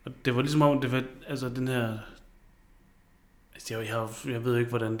 Og det var ligesom om, det var, altså den her, altså jeg ved ikke,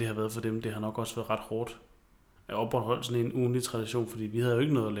 hvordan det har været for dem. Det har nok også været ret hårdt at opretholde sådan en ugenlig tradition, fordi vi havde jo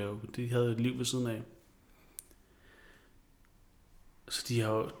ikke noget at lave. De havde et liv ved siden af. Så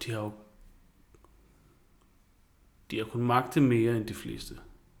de har kun magtet mere end de fleste.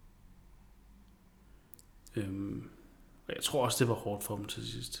 Og jeg tror også, det var hårdt for dem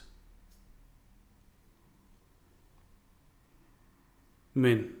til sidst.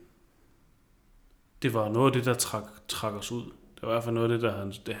 Men det var noget af det, der trak os ud. Det var i hvert fald noget af det,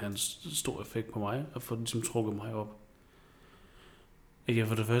 der havde en stor effekt på mig, at få ligesom trukket mig op. At jeg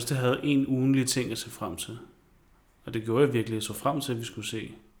for det første havde en ugenlig ting at se frem til. Og det gjorde jeg virkelig. Jeg så frem til, at vi skulle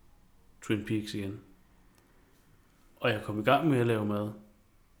se Twin Peaks igen. Og jeg kom i gang med at lave mad.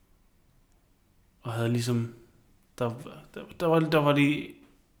 Og havde ligesom, der var lige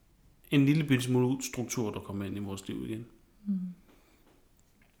en lille bitte smule struktur, der kom ind i vores liv igen.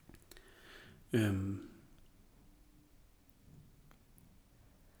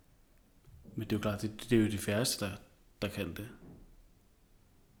 Men det er jo klart, det er jo de færreste, der kan det.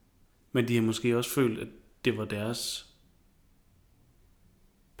 Men de har måske også følt, at det var deres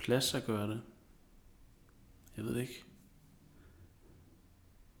plads at gøre det. Jeg ved ikke.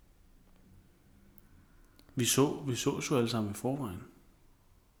 Vi så alle sammen i forvejen.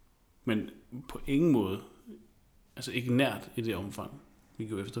 Men på ingen måde, altså ikke nært i det omfang, vi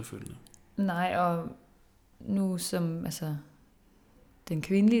gjorde efterfølgende. Nej, og nu som altså den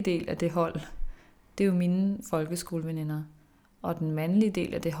kvindelige del af det hold, det er jo mine folkeskoleveninder, og den mandlige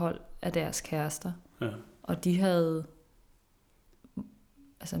del af det hold er deres kærester. Ja. Og de havde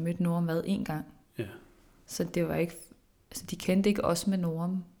altså mødt Norm en gang. Ja. Så det var ikke, altså de kendte ikke os med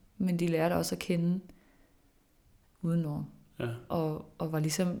Norm, men de lærte også at kende uden Norm. Ja. Og var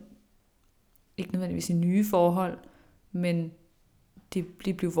ligesom ikke nødvendigvis i nye forhold, men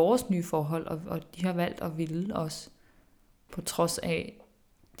de blev vores nye forhold, og de har valgt at ville os, på trods af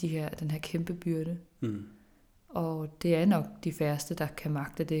den her kæmpe byrde. Og det er nok de færreste, der kan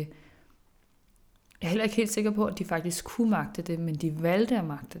magte det. Jeg er heller ikke helt sikker på, at de faktisk kunne magte det, men de valgte at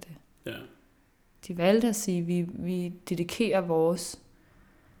magte det. Ja. De valgte at sige, vi dedikerer vores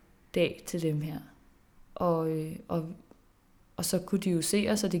dag til dem her. Og så kunne de jo se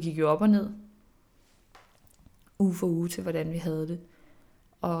os, og det gik jo op og ned, uge for uge, til hvordan vi havde det.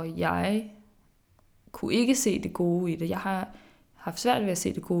 Og jeg kunne ikke se det gode i det. Jeg har haft svært ved at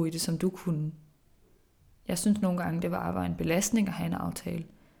se det gode i det, som du kunne. Jeg synes nogle gange, det var en belastning at have en aftale.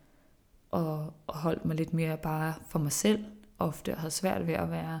 Og holdt mig lidt mere bare for mig selv. Ofte havde svært ved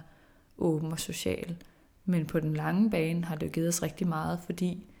at være åben og social. Men på den lange bane har det jo givet os rigtig meget,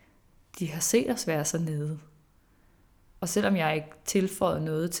 fordi de har set os være så nede. Og selvom jeg ikke tilføjede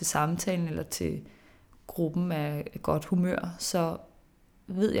noget til samtalen eller til gruppen af godt humør, så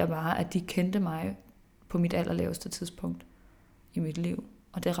ved jeg bare, at de kendte mig på mit allerlaveste tidspunkt i mit liv.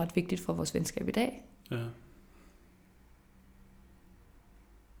 Og det er ret vigtigt for vores venskab i dag. Ja.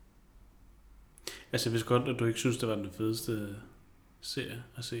 Altså jeg vidste godt, at du ikke synes, det var den fedeste serie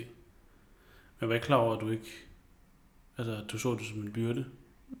at se. Men jeg var ikke klar over, at du ikke... Altså, du så det som en byrde.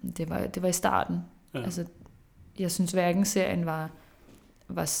 Det var i starten. Ja. Altså, jeg synes hverken serien var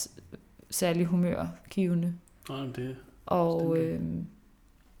særlig humørgivende. Nej, men det...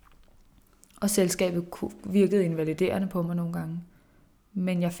 Og selskabet virkede invaliderende på mig nogle gange.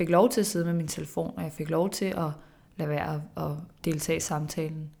 Men jeg fik lov til at sidde med min telefon, og jeg fik lov til at lade være at deltage i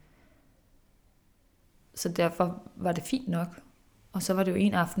samtalen. Så derfor var det fint nok. Og så var det jo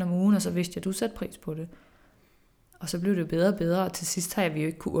en aften om ugen, og så vidste jeg, at du satte pris på det. Og så blev det jo bedre og bedre, og til sidst har vi jo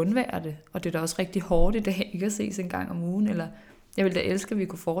ikke kunne undvære det. Og det er da også rigtig hårdt i dag, ikke at ses en gang om ugen. Eller jeg ville da elske, at vi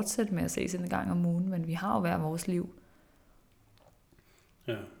kunne fortsætte med at ses en gang om ugen, men vi har jo hver vores liv.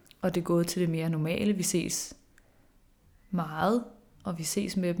 Ja. Og det er gået til det mere normale. Vi ses meget, og vi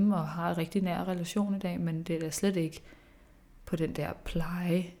ses med dem, og har en rigtig nær relation i dag, men det er da slet ikke på den der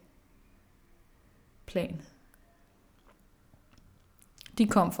plejeplan. De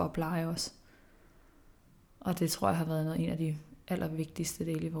kom for at pleje os. Og det tror jeg har været en af de allervigtigste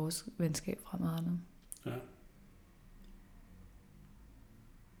dele i vores venskab fremadrettet. Ja.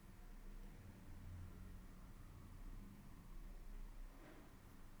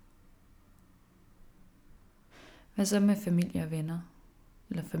 Hvad så med familie og venner?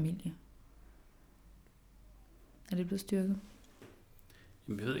 Eller familie? Er det blevet styrket?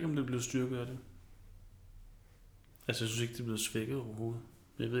 Jamen, jeg ved ikke, om det blev styrket af det. Altså, jeg synes ikke, det er blevet svækket overhovedet.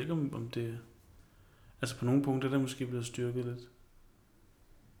 Jeg ved ikke, om det... Altså, på nogle punkter er det måske blevet styrket lidt.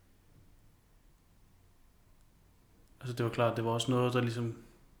 Altså, det var klart, det var også noget, der ligesom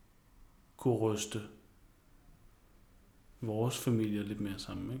kunne ryste vores familie lidt mere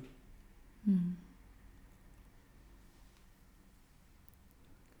sammen, ikke? Mm.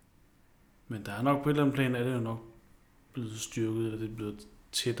 Men der er nok på et eller andet plan, er det jo nok blevet styrket, eller det er blevet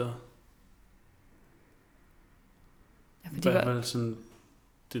tættere. Ja, I hvert fald sådan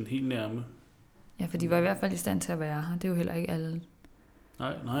den helt nærme. Ja, for de var i hvert fald i stand til at være her. Det er jo heller ikke alle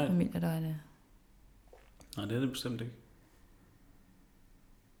Nej. familier, der er det. Nej, det er det bestemt ikke.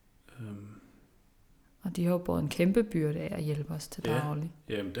 Og de har jo båret en kæmpe byrde af at hjælpe os til daglig.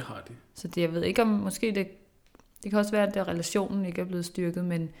 Jamen, det har de. Så det, jeg ved ikke om, måske det kan også være, at relationen ikke er blevet styrket,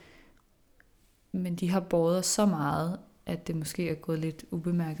 men de har båret os så meget, at det måske er gået lidt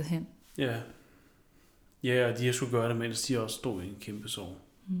ubemærket hen. Ja. Ja, og de har skulle gøre det, mens de også stod i en kæmpe sorg.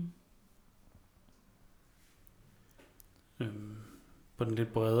 Mm. På den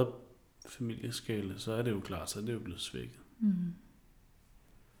lidt bredere familieskala, så er det jo klart, så er det jo blevet svækket. Mm.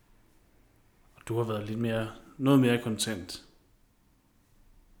 Og du har været noget mere kontant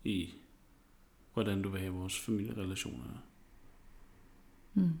i, hvordan du vil have vores familierelationer.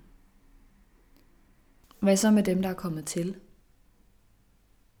 Mm. Hvad så med dem, der er kommet til?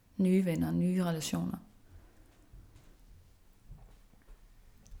 Nye venner, nye relationer.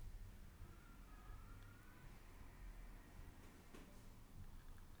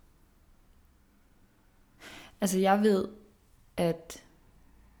 Altså jeg ved, at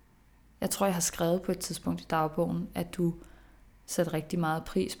jeg tror, jeg har skrevet på et tidspunkt i dagbogen, at du sætter rigtig meget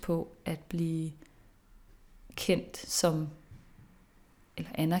pris på at blive kendt som,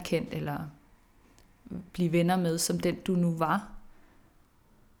 eller anerkendt, eller blive venner med, som den du nu var,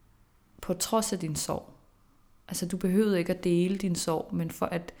 på trods af din sorg. Altså du behøvede ikke at dele din sorg, men for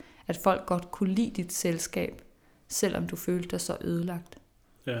at folk godt kunne lide dit selskab, selvom du følte dig så ødelagt.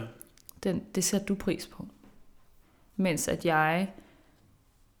 Ja. Det sætter du pris på. Mens at jeg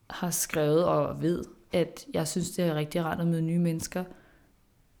har skrevet og ved, at jeg synes, det er rigtig rart at møde nye mennesker,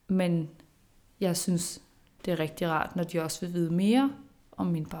 men jeg synes, det er rigtig rart, når de også vil vide mere om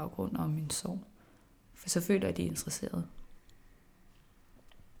min baggrund og om min sorg. For så føler jeg, at de er interesserede.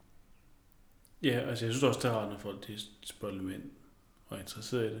 Ja, altså jeg synes også, det er rart, når folk de spørger lidt ind og er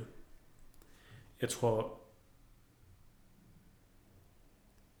interesseret i det. Jeg tror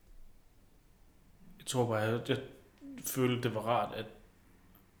bare, at jeg følte, det var rart, at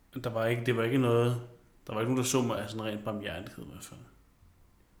det var ikke nogen, der så mig af sådan ren barmhjertighed i hvert fald.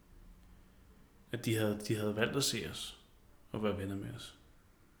 At de havde valgt at se os og være venner med os.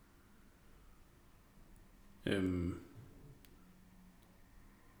 Det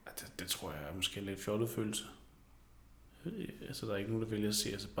tror jeg er måske en lidt fjollet følelse. Altså, der er ikke nogen, der vælger at se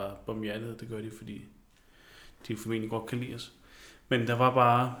altså bare bomhjertighed. Det gør de, fordi de formentlig godt kan lide os. Men der var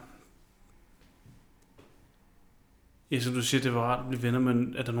bare... Ja, som du siger, det var rart at blive venner,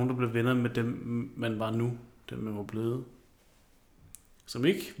 men er der nogen, der blev venner med dem, man var nu? Dem, man var blevet? Som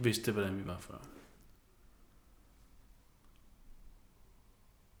ikke vidste, hvordan vi var før.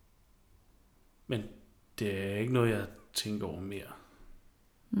 Men det er ikke noget, jeg tænker over mere.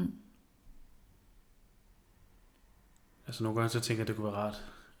 Altså nogle gange så tænker jeg, at det kunne være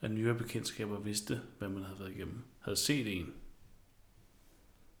rart, at nyere bekendtskaber vidste, hvad man havde været igennem. Havde set en.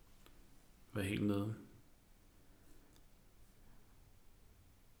 Være helt nede.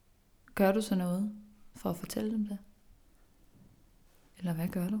 Gør du så noget for at fortælle dem det? Eller hvad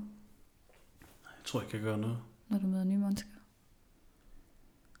gør du, Jeg tror ikke, jeg gør noget. når du møder nye mennesker?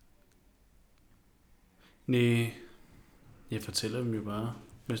 Nej, jeg fortæller dem jo bare,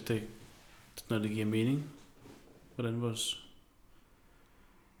 når det giver mening, hvordan vores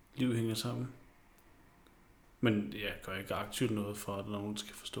liv hænger sammen. Men jeg gør ikke aktivt noget for, at nogen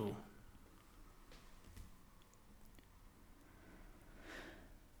skal forstå.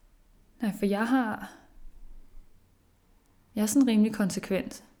 Nej, for jeg er sådan rimelig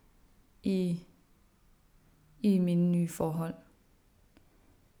konsekvent i mine nye forhold.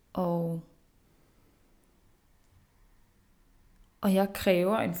 Og jeg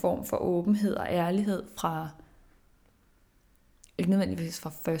kræver en form for åbenhed og ærlighed fra, ikke nødvendigvis fra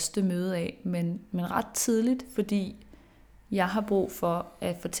første møde af, men ret tidligt, fordi jeg har brug for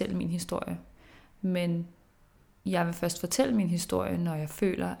at fortælle min historie. Men jeg vil først fortælle min historie, når jeg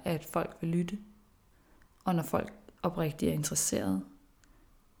føler, at folk vil lytte. Og når folk oprigtigt er interesseret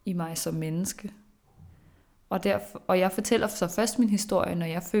i mig som menneske. Og jeg fortæller så først min historie, når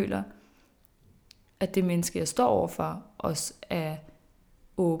jeg føler, at det menneske, jeg står overfor, også er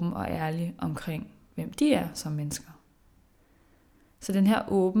åben og ærlig omkring, hvem de er som mennesker. Så den her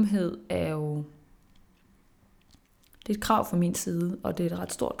åbenhed er jo, det er et krav fra min side, og det er et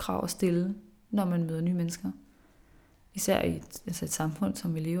ret stort krav at stille, når man møder nye mennesker. Især i et samfund,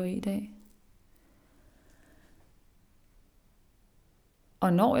 som vi lever i dag.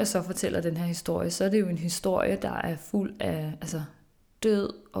 Og når jeg så fortæller den her historie, så er det jo en historie, der er fuld af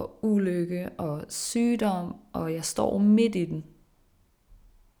død og ulykke og sygdom, og jeg står midt i den.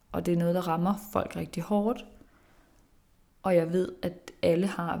 Og det er noget, der rammer folk rigtig hårdt. Og jeg ved, at alle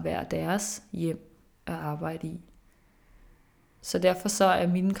har hver deres hjem at arbejde i. Så derfor så er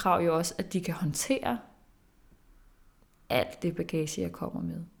mine krav jo også, at de kan håndtere alt det bagage, jeg kommer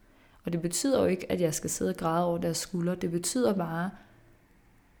med. Og det betyder jo ikke, at jeg skal sidde og græde over deres skuldre. Det betyder bare,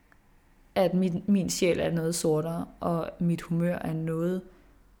 at min sjæl er noget sortere, og mit humør er noget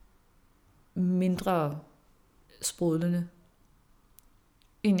mindre sprudlende,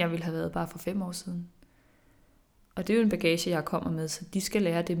 end jeg ville have været bare for 5 år siden. Og det er jo en bagage, jeg kommer med, så de skal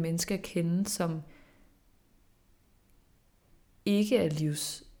lære det menneske at kende, som ikke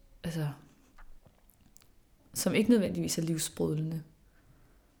er som ikke nødvendigvis er livsbrydende.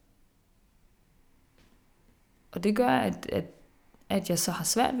 Og det gør, at jeg så har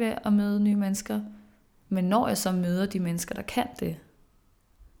svært ved at møde nye mennesker. Men når jeg så møder de mennesker, der kan det,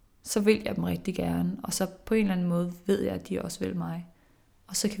 så vil jeg dem rigtig gerne. Og så på en eller anden måde ved jeg, at de også vil mig.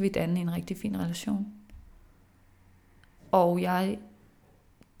 Og så kan vi danne en rigtig fin relation. Og jeg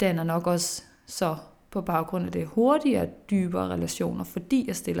danner nok også så på baggrund af det hurtigere, dybere relationer, fordi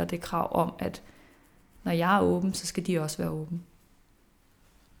jeg stiller det krav om, at når jeg er åben, så skal de også være åbne.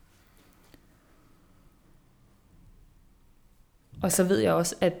 Og så ved jeg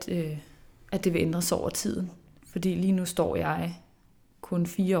også, at det vil ændre sig over tiden. Fordi lige nu står jeg kun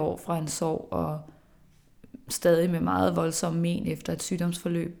 4 år fra en sorg, og stadig med meget voldsom men efter et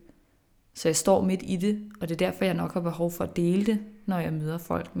sygdomsforløb. Så jeg står midt i det, og det er derfor, jeg nok har behov for at dele det, når jeg møder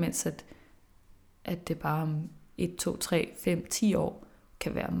folk, mens at det bare om 1, 2, 3, 5, 10 år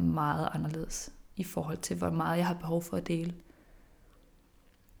kan være meget anderledes i forhold til, hvor meget jeg har behov for at dele.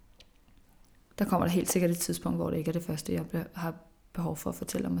 Der kommer der helt sikkert et tidspunkt, hvor det ikke er det første, jeg har behov for at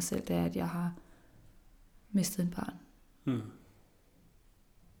fortælle mig selv, det er, at jeg har mistet en barn.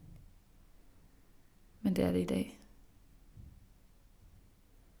 Men det er det i dag.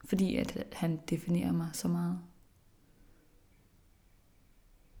 Fordi at han definerer mig så meget.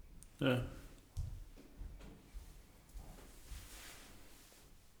 Ja.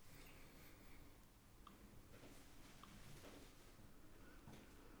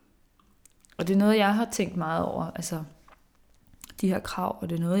 Og det er noget, jeg har tænkt meget over, de her krav, og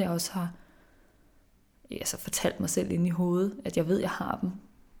det er noget, jeg også har fortalt mig selv inde i hovedet, at jeg ved, jeg har dem.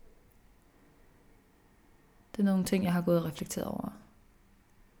 Det er nogle ting, jeg har gået og reflekteret over.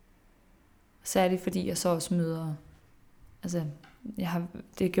 Særligt fordi jeg så også møder, altså jeg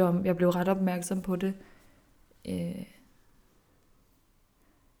blev ret opmærksom på det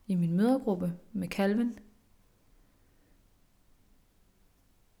i min mødergruppe med Calvin.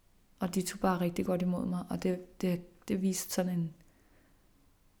 Og de tog bare rigtig godt imod mig, og det viste sådan en...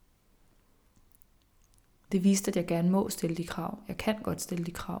 Det viste, at jeg gerne må stille de krav. Jeg kan godt stille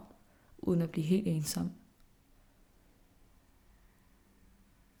de krav, uden at blive helt ensom.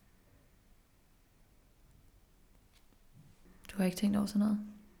 Du har ikke tænkt over sådan noget?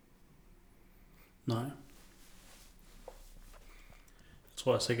 Nej. Jeg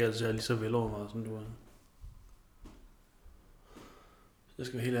tror altså ikke, at jeg er lige så velovervejet, som du er. Jeg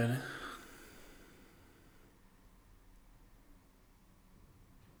skal være helt ærlig.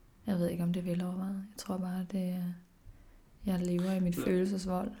 Jeg ved ikke, om det er velovervejet. Jeg tror bare, det er... Jeg lever i mit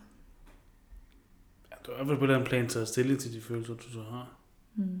følelsesvold. Ja, du har i hvert fald på den plan taget stilling til de følelser, du så har.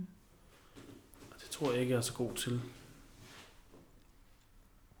 Mm. Og det tror jeg ikke, jeg er så god til.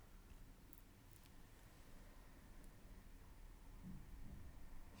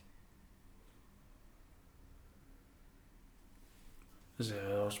 Altså, jeg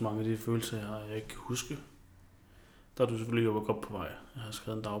har også mange af de følelser, jeg ikke kan huske. Der er du selvfølgelig jo godt på vej. Jeg har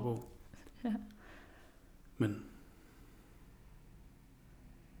skrevet en dagbog. Ja. Men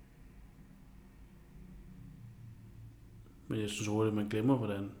jeg synes hurtigt, at man glemmer,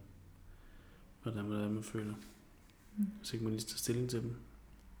 hvordan man føler. Så ikke man lige tager stilling til dem.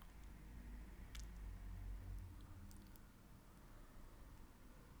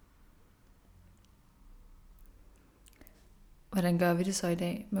 Hvordan gør vi det så i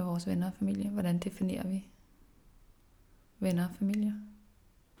dag med vores venner og familie? Hvordan definerer vi venner og familie?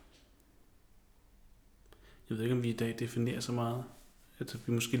 Jeg ved ikke, om vi i dag definerer så meget. Altså, vi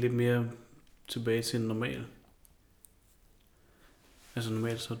er måske lidt mere tilbage til en normal. Altså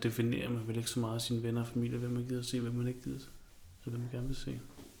normalt så definerer man vel ikke så meget af sine venner og familie, hvem man gider se, hvem man ikke gider se, eller hvem man gerne vil se.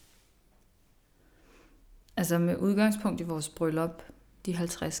 Altså med udgangspunkt i vores bryllup, de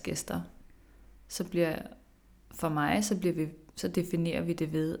 50 gæster, så definerer vi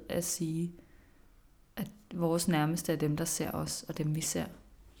det ved at sige, at vores nærmeste er dem, der ser os, og dem vi ser.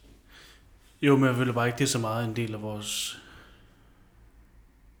 Jo, men jeg føler bare ikke, det er så meget en del af vores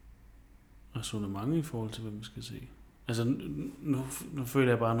ræsonnement i forhold til, hvem vi skal se. Altså, nu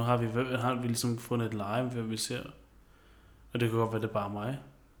føler jeg bare, nu har vi ligesom fundet et leje, hvem vi ser. Og det kan godt være, det er bare mig.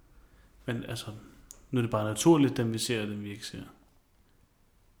 Men altså, nu er det bare naturligt, dem vi ser, og dem vi ikke ser.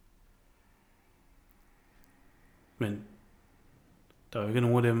 Men der er jo ikke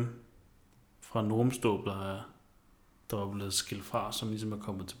nogen af dem fra Normsdåb, der er blevet skilt fra, som ligesom er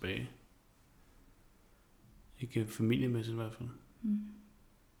kommet tilbage. Ikke familiemæssigt i hvert fald. Mm.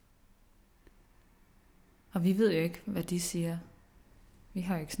 Og vi ved jo ikke, hvad de siger. Vi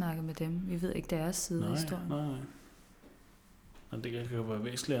har jo ikke snakket med dem. Vi ved ikke deres side af historien. Nej. Og det kan jo være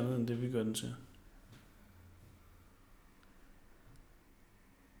væsentligt andet, end det vi gør den til.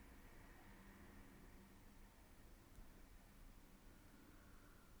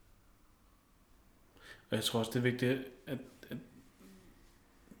 Og jeg tror også, det er vigtigt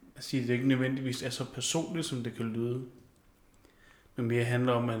at sige, at det ikke nødvendigvis er så personligt, som det kan lyde. Men mere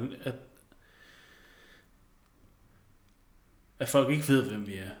handler om, at folk ikke ved, hvem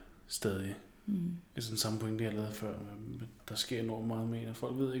vi er stadig. Det er sådan samme pointe, jeg lavede før. Der sker enormt meget med en, og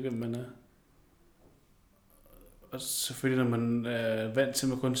folk ved ikke, hvem man er. Og selvfølgelig, når man er vant til, at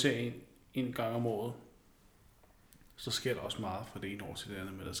man kun ser en gang om året, så sker der også meget fra det ene år til det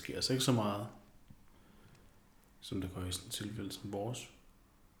andet, men der sker altså ikke så meget, som der gør i sådan et tilfælde som vores.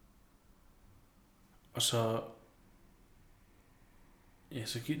 Og så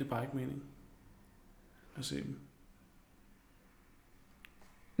giver det bare ikke mening at se dem.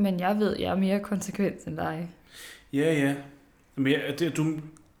 Men jeg ved, jeg er mere konsekvent end dig. Ja.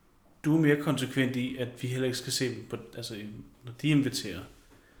 Men du er mere konsekvent i, at vi heller ikke skal se dem, når de inviterer.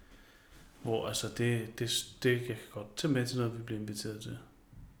 Hvor altså, det jeg kan godt tage med til noget, vi bliver inviteret til.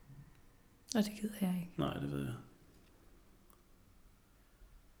 Og det gider jeg ikke. Nej, det ved jeg.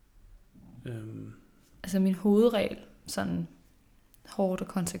 Altså min hovedregel, sådan hårdt og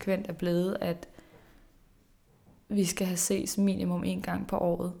konsekvent, er blevet, at vi skal have ses minimum 1 gang på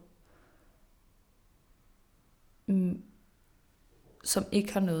året, som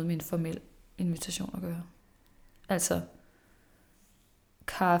ikke har noget med en formel invitation at gøre. Altså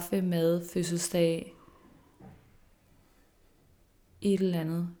kaffe, mad, fødselsdag, et eller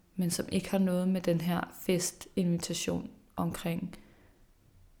andet, men som ikke har noget med den her festinvitation omkring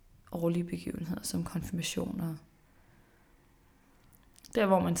årlige begivenheder som konfirmationer, Der,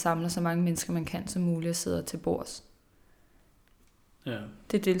 hvor man samler så mange mennesker, man kan som muligt og sidder til bords. Ja.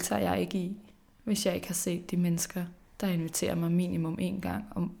 Det deltager jeg ikke i, hvis jeg ikke har set de mennesker, der inviterer mig minimum 1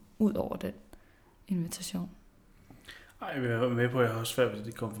 gang ud over den invitation. Ej, jeg er med på, at jeg har også svært ved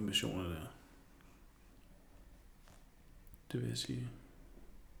de konfirmationer der. Det vil jeg sige.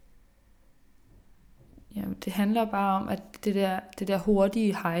 Ja, det handler bare om, at det der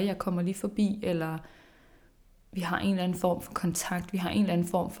hurtige hej, jeg kommer lige forbi, eller vi har en eller anden form for kontakt, vi har en eller anden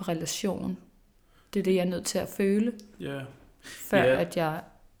form for relation. Det er det, jeg er nødt til at føle, Ja. før at jeg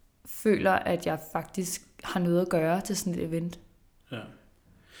føler, at jeg faktisk har noget at gøre til sådan et event. Ja.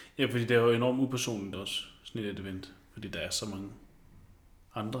 Ja, fordi det er jo enormt upersonligt også, sådan et event. Fordi der er så mange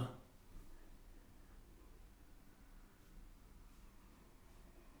andre.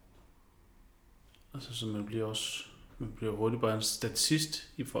 Altså, så man bliver hurtigt bare en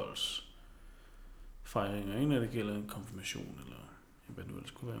statist i folks fejringer, ikke? Når det gælder en konfirmation, eller hvad det nu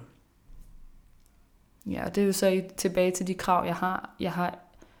ellers kunne være. Ja, og det er jo så tilbage til de krav, jeg har.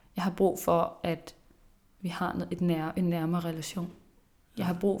 Jeg har brug for, at vi har en nærmere relation. Jeg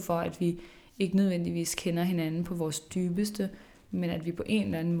har brug for, at vi ikke nødvendigvis kender hinanden på vores dybeste, men at vi på en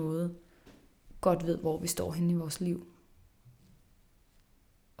eller anden måde godt ved, hvor vi står henne i vores liv.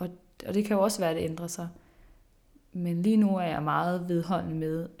 Og det kan jo også være, at det ændrer sig. Men lige nu er jeg meget vedholdende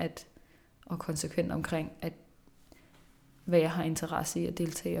med, og konsekvent omkring, at hvad jeg har interesse i at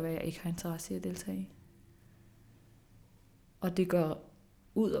deltage, og hvad jeg ikke har interesse i at deltage i. Og det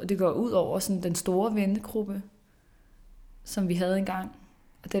går ud over sådan den store vennegruppe, som vi havde engang.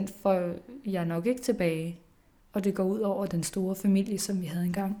 Og den får jeg nok ikke tilbage. Og det går ud over den store familie, som vi havde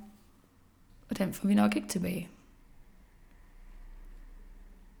engang. Og den får vi nok ikke tilbage.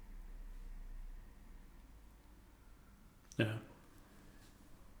 Ja.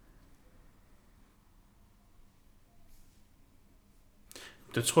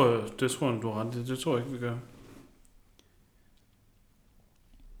 Det tror jeg, du har ret i. Det tror jeg ikke, vi gør.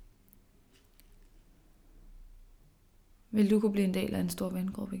 Vil du kunne blive en del af en stor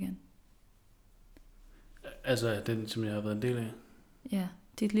vennegruppe igen? Altså den, som jeg har været en del af? Ja,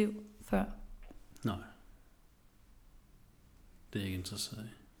 dit liv før. Nej. Det er jeg ikke interesseret i.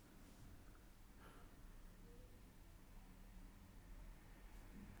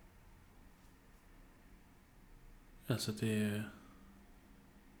 Altså det...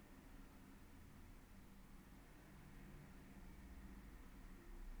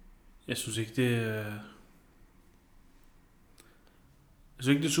 Jeg synes ikke, det er... Jeg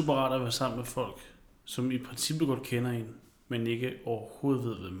synes ikke, det er super rart at være sammen med folk, som i princippet godt kender en, men ikke overhovedet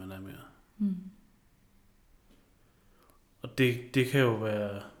ved, hvem man er mere. Mm. Og det kan jo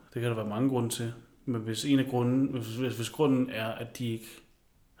være... Det kan der være mange grunde til. Men hvis en af grunden, hvis grunden er, at de ikke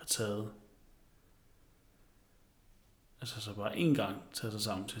har taget... Altså så bare en gang taget sig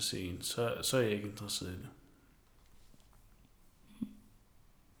sammen til at se en, så er jeg ikke interesseret i det.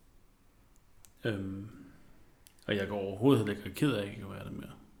 Og jeg går overhovedet ikke ked af ikke at være der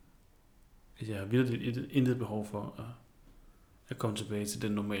mere. Jeg har virkelig intet behov for at komme tilbage til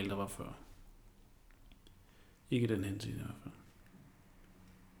den normale, der var før. Ikke den hensyn i hvert fald.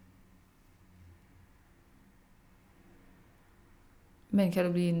 Men kan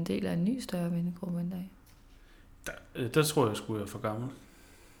du blive en del af en ny større vennegruppe en dag? Der tror jeg sgu, jeg er for gammel.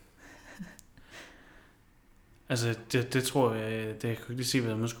 Altså, det tror jeg, jeg kunne ikke se,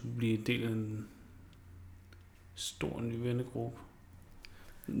 hvordan man skulle blive en del af en stor ny vennegruppe.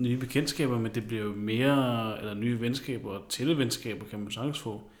 Nye bekendtskaber, men det bliver jo mere, eller nye venskaber og tilvenskaber kan man sagtens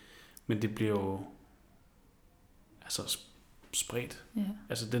få, men det bliver jo altså spredt. Ja.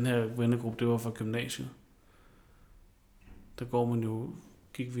 Altså den her vennegruppe, det var fra gymnasiet. Der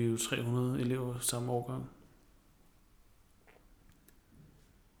gik vi jo 300 elever samme årgang.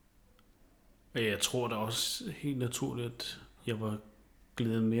 Og jeg tror da også helt naturligt, at jeg var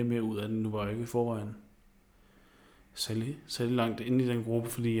glædet mere og mere ud af den. Nu var jeg ikke i forvejen særlig langt inde i den gruppe,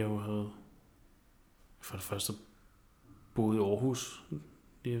 fordi jeg jo havde for det første boet i Aarhus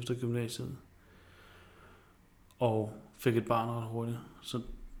lige efter gymnasiet. Og fik et barn ret hurtigt. Så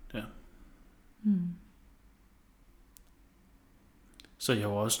ja. Mm. Så jeg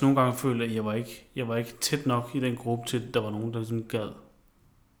var også nogle gange følt, at jeg var ikke tæt nok i den gruppe til, at der var nogen, der ligesom gad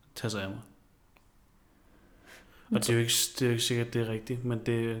tage sig af mig. Og det er jo ikke sikkert, det er rigtigt, men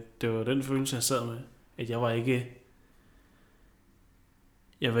det var den følelse, jeg sad med, at jeg var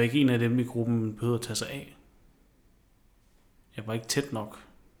ikke en af dem i gruppen, man behøvede at tage sig af. Jeg var ikke tæt nok.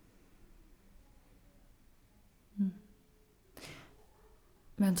 Mm.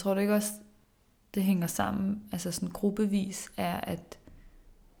 Men tror du ikke også, det hænger sammen, altså sådan gruppevis, er, at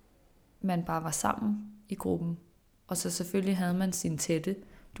man bare var sammen i gruppen, Og så selvfølgelig havde man sin tætte.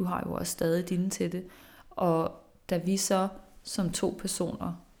 Du har jo også stadig dine tætte. Og da vi så som 2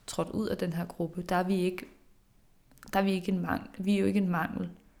 personer trådte ud af den her gruppe, der er vi ikke en mangel. Vi er jo ikke en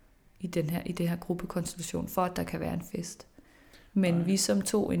mangel i det her gruppekonstitution, for at der kan være en fest. Men vi som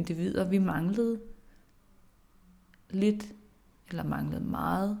 2 individer, vi manglede lidt, eller manglede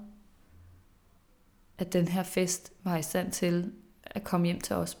meget, at den her fest var i stand til at komme hjem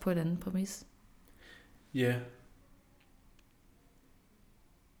til os på et andet præmis. Ja.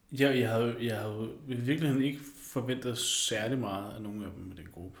 Jeg havde i virkeligheden ikke forventet særlig meget af nogle af dem i den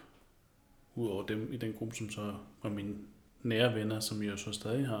gruppe. Udover dem i den gruppe, som så var mine nære venner, som jeg så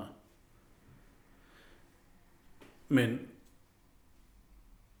stadig har. Men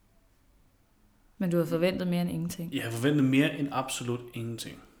du havde forventet mere end ingenting? Jeg havde forventet mere end absolut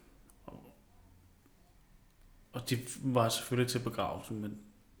ingenting. Og de var selvfølgelig til begravelsen, men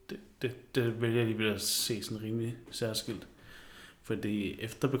det vælger jeg alligevel at se sådan rimelig særskilt. Fordi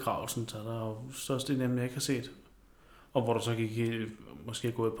efter begravelsen, så er der jo størstedelen af dem, jeg ikke har set. Og hvor der så gik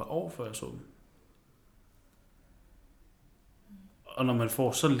måske gået et par år, før jeg så dem. Og når man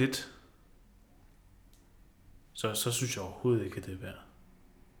får så lidt, så synes jeg overhovedet ikke, at det er værd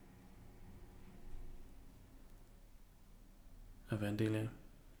at være en del af.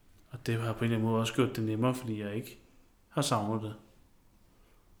 Og det har på en eller anden måde også gjort det nemmere, fordi jeg ikke har savnet det.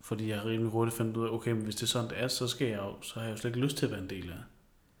 Fordi jeg rimelig hurtigt fandt ud af, okay, men hvis det er sådan, det er, så har jeg jo slet ikke lyst til at være en del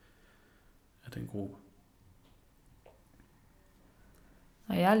af den gruppe.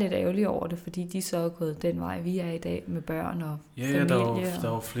 Og jeg er lidt ærgerlig over det, fordi de så er gået den vej, vi er i dag med børn og familie. Ja, der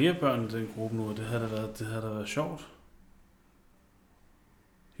var flere børn i den gruppe nu, og det havde da været sjovt.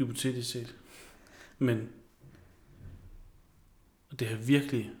 Hypotetisk set. Men det har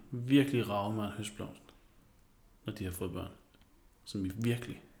virkelig, virkelig raget mig en høstblomst, når de har fået børn. Som i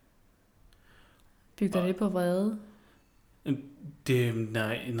virkelig. Bygger det på vrede?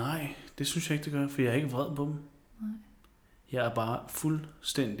 Nej, det synes jeg ikke, det gør, for jeg er ikke vred på dem. Nej. Jeg er bare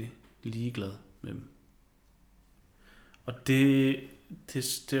fuldstændig ligeglad med dem. Og det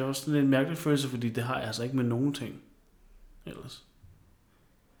er også sådan en mærkelig følelse, fordi det har jeg altså ikke med nogen ting ellers.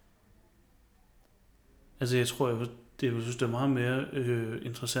 Altså jeg tror, jeg synes, det er meget mere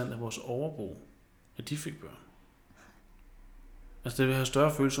interessant af vores overbo, at de fik børn. Altså det vil jeg have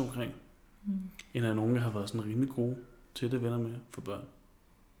større følelse omkring, end at nogen, jeg har været sådan rimelig gode til det venner med for børn.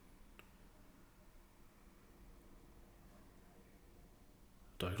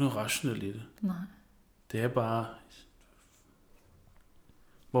 Der er ikke noget rationelt i det. Nej. Det er bare,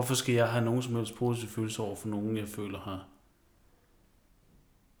 hvorfor skal jeg have nogen som helst positiv følelse over for nogen, jeg føler har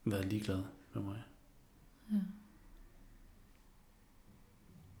været ligeglad med mig? Ja.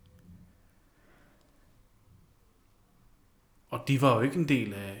 Og de var jo ikke en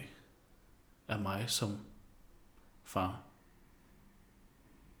del af mig som far.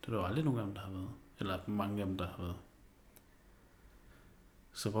 Det er der jo aldrig nogen af dem, der har været. Eller mange af dem, der har været.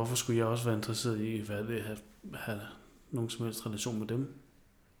 Så hvorfor skulle jeg også være interesseret i, hvad det er at have nogen som helst relation med dem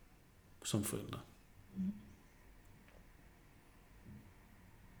som forældre? Mm.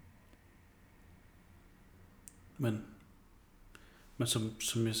 Men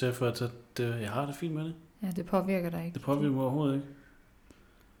som jeg sagde før, jeg har det fint med det. Ja, det påvirker dig ikke. Det påvirker mig overhovedet ikke.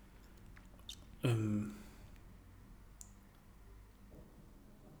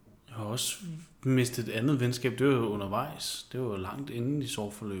 Jeg har også mistet et andet venskab. Det var jo undervejs. Det var jo langt inden i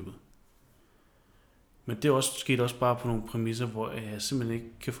sorgforløbet. Men det er også sket også bare på nogle præmisser, hvor jeg simpelthen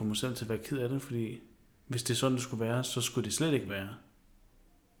ikke kan få mig selv til at være ked af det, fordi hvis det er sådan, det skulle være, så skulle det slet ikke være.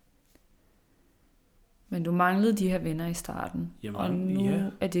 Men du manglede de her venner i starten. Jamen, og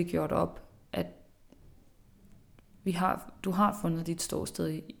nu er det gjort op, at du har fundet dit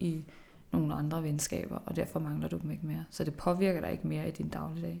ståsted i nogle andre venskaber, og derfor mangler du dem ikke mere. Så det påvirker dig ikke mere i din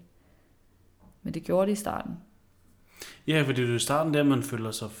dagligdag. Men det gjorde det i starten. Ja, fordi det er i starten der, man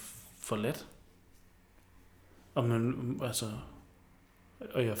føler sig forladt. Og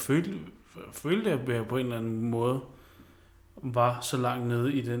jeg følte, at jeg på en eller anden måde var så langt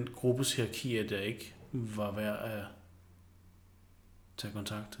nede i den gruppes hierarki, at jeg ikke var værd at tage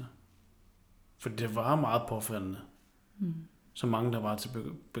kontakt til. For det var meget påfaldende. Mm. Så mange, der var til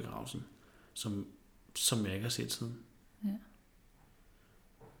begravelsen, som jeg ikke har set siden. Ja.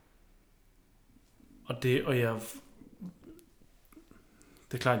 Det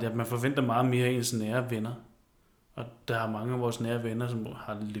er klart, at man forventer meget mere af ens nære venner. Og der er mange af vores nære venner, som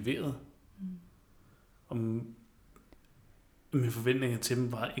har leveret. Mm. Og mine forventninger til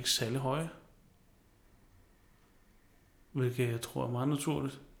dem var ikke særlig høje. Hvilket jeg tror er meget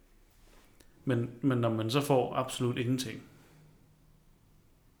naturligt. Men når man så får absolut ingenting,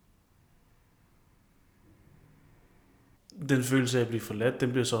 den følelse af at blive forladt, den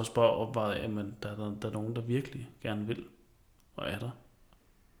bliver så også bare opvejet af, at der er nogen, der virkelig gerne vil og er der.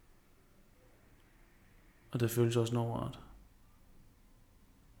 Og det føles også noget.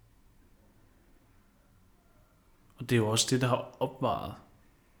 Og det er jo også det, der har opvejet,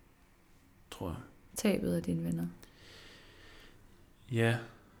 tror jeg. Tabet af dine venner. Ja,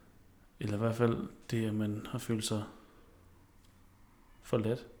 eller i hvert fald det, at man har følt sig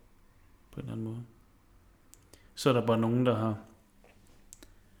forladt på en eller anden måde. Så er der bare nogen, der har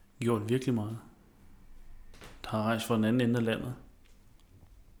gjort virkelig meget. Der har rejst fra den anden ende af landet.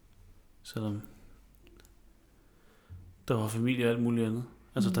 Selvom der var familie og alt muligt andet.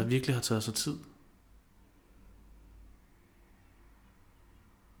 Altså der virkelig har taget sig tid.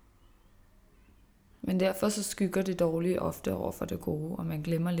 Men derfor så skygger det dårlige ofte over for det gode, og man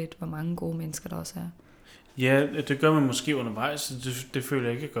glemmer lidt, hvor mange gode mennesker der også er. Ja, det gør man måske undervejs. Det føler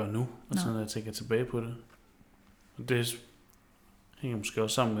jeg ikke, at gøre nu, altså, når jeg tænker tilbage på det. Og det hænger måske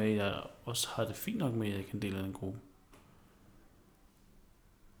også sammen med, at jeg også har det fint nok med, at jeg kan dele af den gruppe.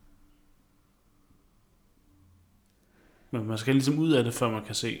 Men man skal ligesom ud af det, før man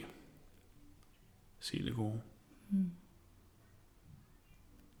kan se det gode. Mm.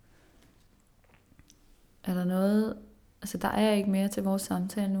 Er der noget... Altså, der er ikke mere til vores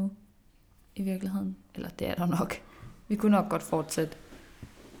samtale nu, i virkeligheden. Eller det er der nok. Vi kunne nok godt fortsætte.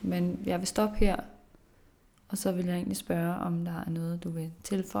 Men jeg vil stoppe her, og så vil jeg egentlig spørge, om der er noget, du vil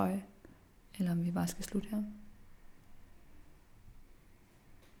tilføje, eller om vi bare skal slutte her.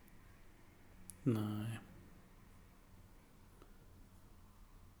 Nej.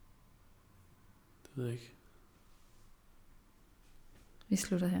 Det ved jeg ikke. Vi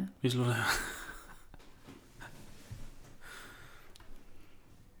slutter her. Vi slutter her.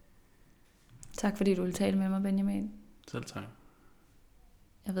 Tak fordi du ville tale med mig, Benjamin. Selv tak.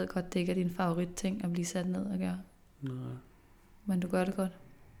 Jeg ved godt, det ikke er din favoritting at blive sat ned og gøre. Nej. Men du gør det godt.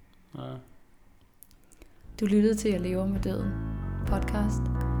 Nej. Du lyttede til Jeg lever med døden podcast.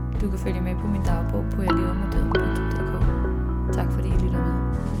 Du kan følge med på min dagbog på